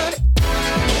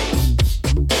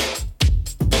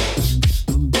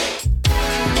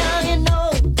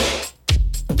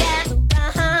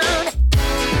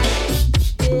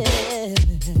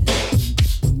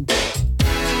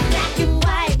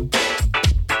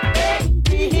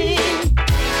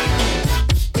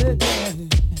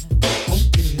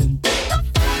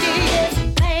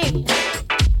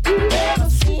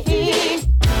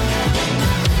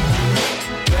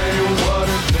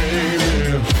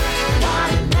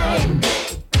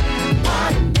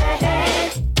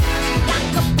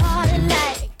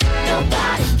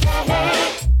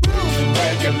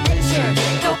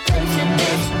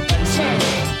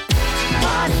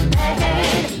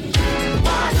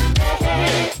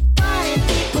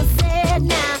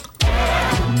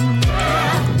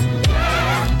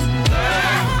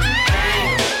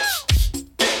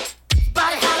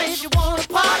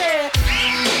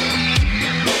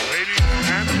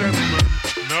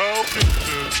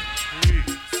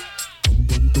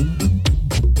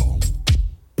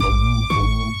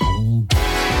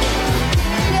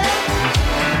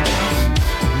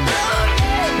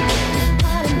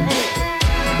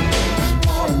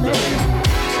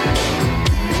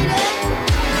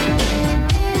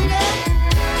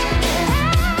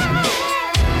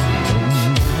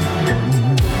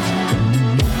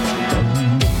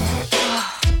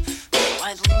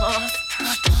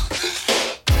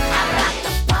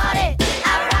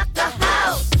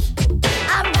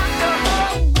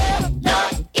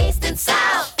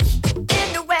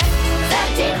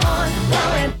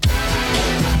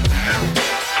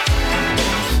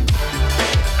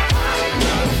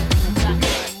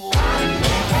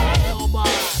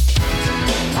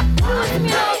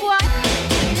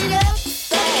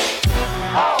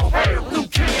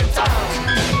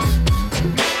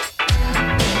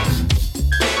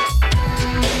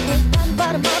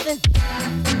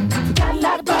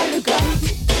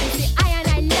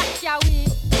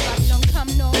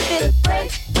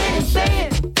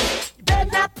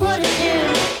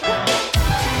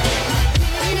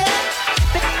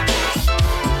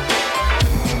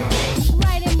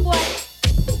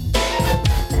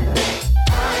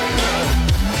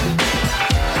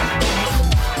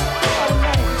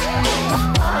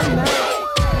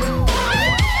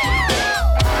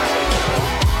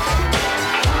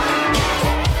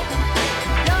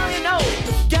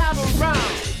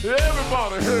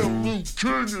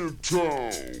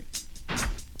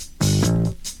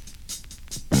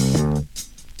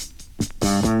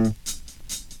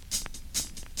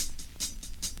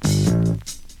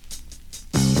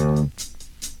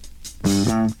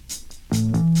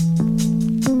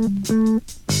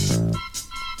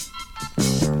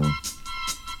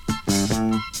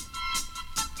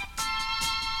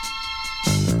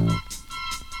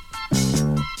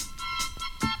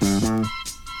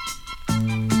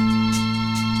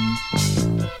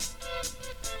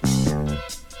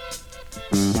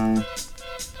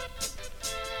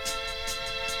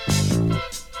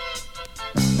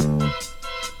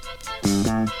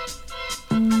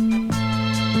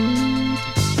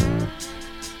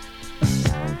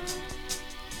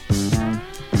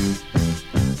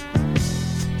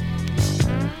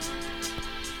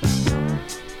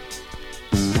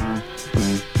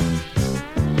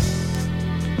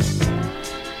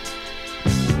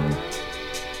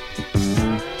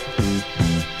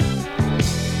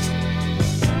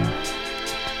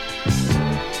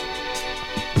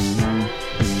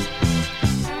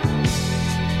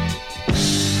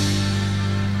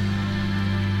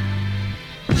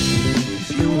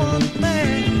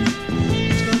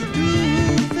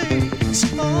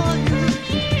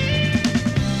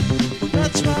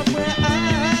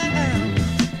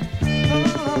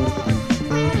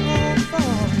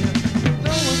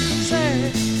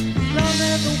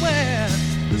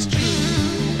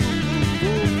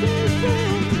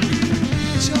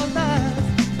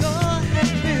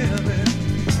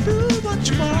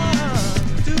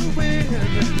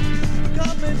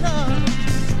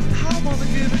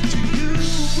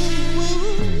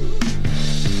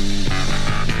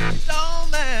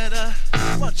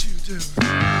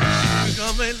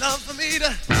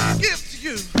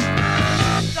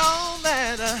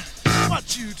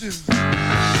 do.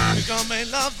 You're gonna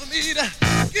make love for me to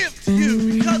give to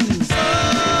you because it's so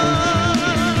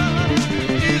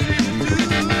easy to do.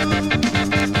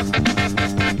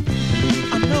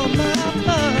 I know my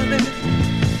honey,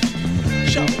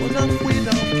 sure enough we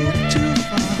don't get too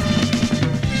far,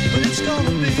 but it's gonna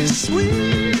be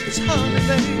sweet, honey,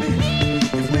 baby,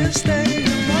 if we're staying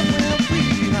right where we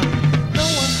are. No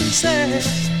one can say that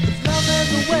love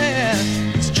everywhere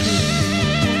is true.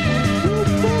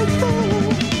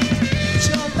 It's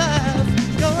your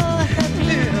life, go ahead and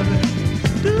live it.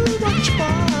 Do what you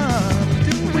want,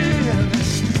 do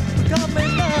it. God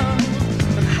made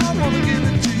love, and I wanna give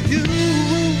it to you.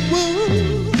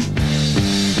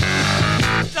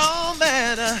 Don't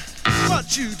matter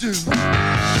what you do,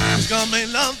 God made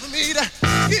love for me to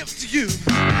give to you.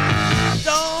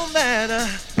 Don't matter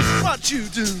what you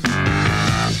do,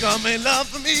 God made love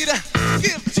for me to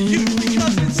give to you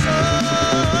because it's so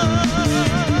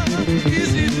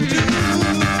easy to do.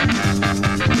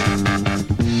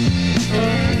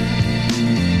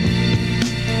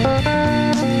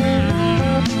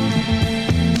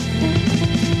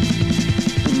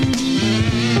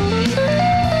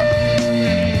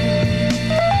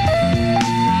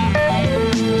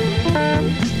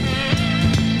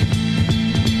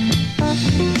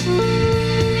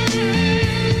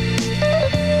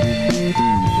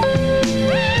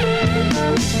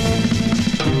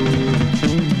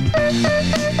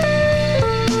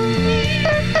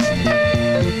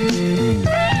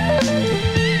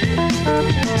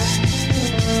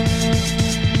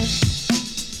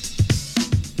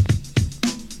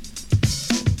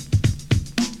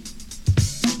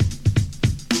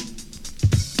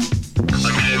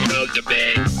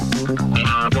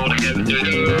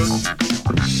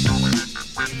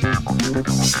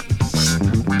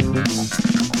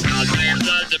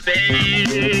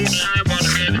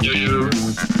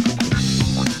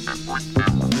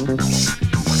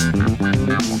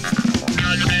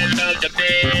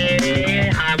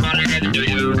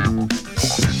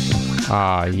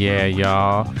 Ah, yeah,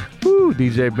 y'all. Woo,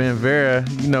 DJ Ben Vera,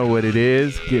 you know what it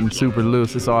is. Getting super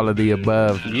loose. It's all of the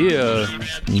above. Yeah.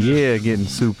 Yeah, getting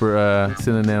super,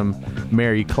 sending them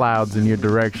merry clouds in your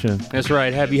direction. That's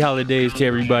right. Happy holidays to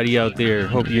everybody out there.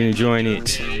 Hope you're enjoying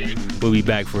it. We'll be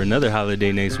back for another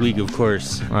holiday next week, of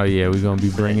course. Oh, yeah, we're going to be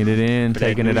bringing it in,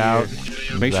 taking it out.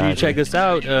 Make sure you check us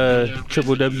out,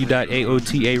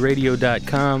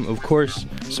 www.aotaradio.com. Of course,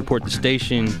 support the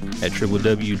station at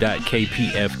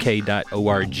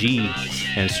www.kpfk.org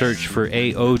and search for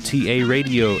AOTA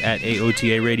Radio at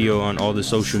AOTA Radio on all the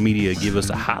social media. Give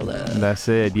us a holla. That's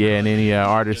it, yeah. And any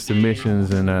artist submissions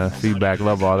and feedback,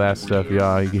 love all that stuff,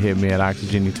 y'all. You can hit me at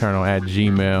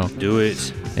oxygeneternal@gmail.com. Do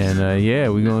it. And yeah,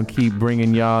 we're going to keep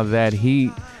bringing y'all that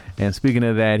heat. And speaking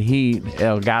of that heat,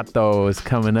 El Gato is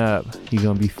coming up. He's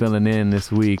going to be filling in this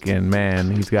week. And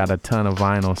man, he's got a ton of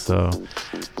vinyl. So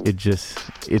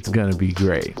it's going to be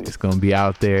great. It's going to be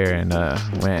out there. And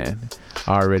man,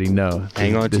 I already know.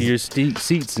 Hang on to your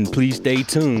seats and please stay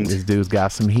tuned. This dude's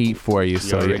got some heat for you.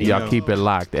 So y'all keep it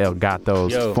locked. El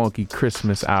Gato's Funky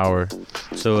Christmas Hour.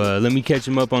 So let me catch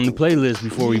him up on the playlist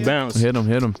before we bounce. Hit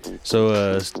him.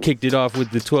 So kicked it off with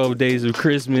the 12 Days of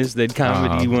Christmas, that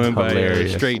comedy one by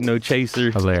Straight No Chaser.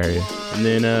 Hilarious. And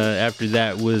then after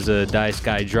that was Die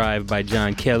Sky Drive by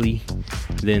John Kelly.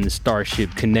 Then the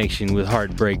Starship Connection with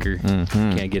Heartbreaker.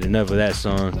 Mm-hmm. Can't get enough of that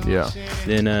song. Yeah.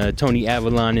 Then Tony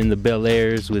Avalon in the Bel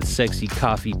Airs with Sexy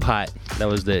Coffee Pot. That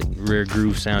was that rare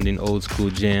groove sounding old school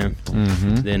jam.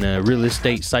 Mm-hmm. Then Real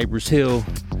Estate Cypress Hill,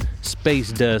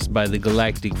 Space Dust by the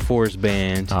Galactic Force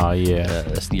Band. Oh, yeah.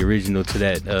 That's the original to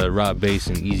that Rob Bass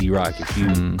and Easy Rock. If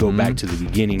you go back to the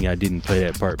beginning, I didn't play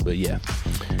that part, but yeah.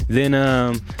 Then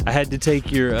I had to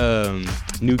take your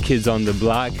New Kids on the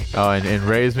Block. Oh, and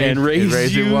raise me? And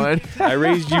raise you one? I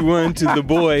raised you one to the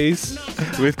boys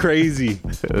with Crazy.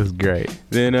 It was great.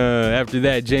 Then after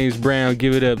that, James Brown,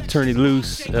 Give It Up, Turn It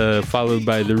Loose, followed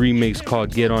by the remix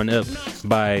called Get On Up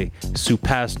by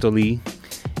Supastoli.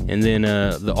 And then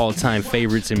the all-time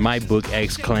favorites in my book,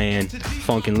 X-Clan,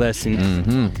 Funkin' Lesson.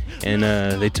 Mm-hmm. And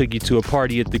they took you to a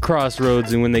party at the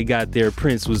Crossroads, and when they got there,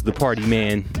 Prince was the party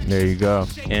man. There you go.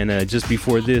 And just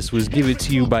before this was Give It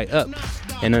To You by Up.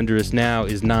 And under us now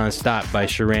is Non-Stop by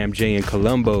Sharam J and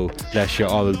Columbo. That's your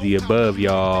all of the above,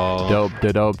 y'all. Dope,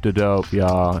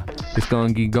 y'all. It's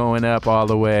gonna keep going up all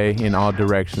the way in all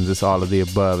directions. It's all of the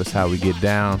above. It's how we get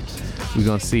down. We're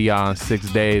gonna see y'all in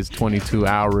 6 days, 22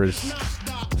 hours.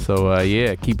 So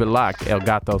yeah, keep it locked. El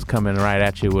Gato's coming right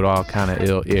at you with all kind of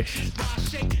ill-ish.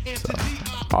 So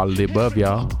all of the above,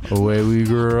 y'all. Away we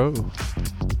grow.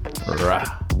 Rah.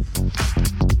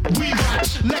 We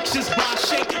watch lectures by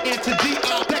Shake into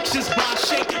DR. Lectures by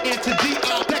shake into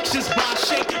DR. Lectures by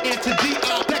shake into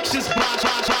DR. Lectures by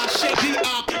shake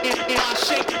DR.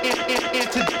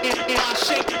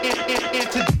 Shake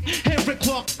into Henry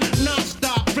Clark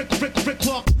non-stop. Rick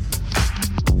Clark.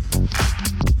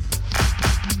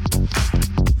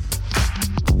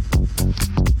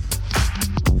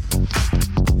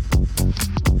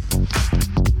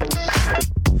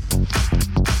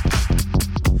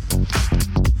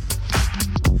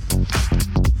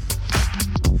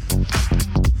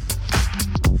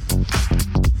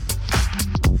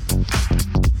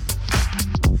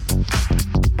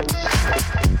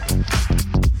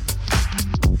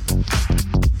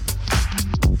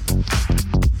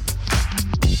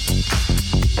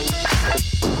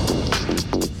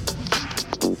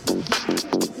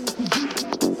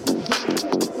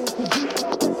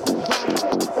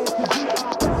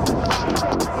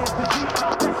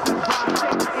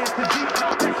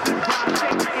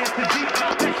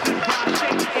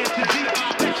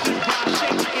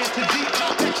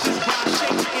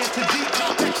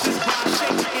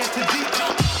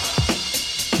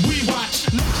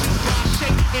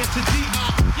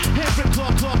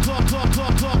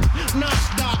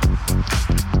 Non-stop.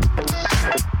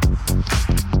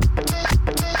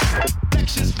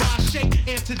 Lectures by shake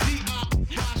into DR.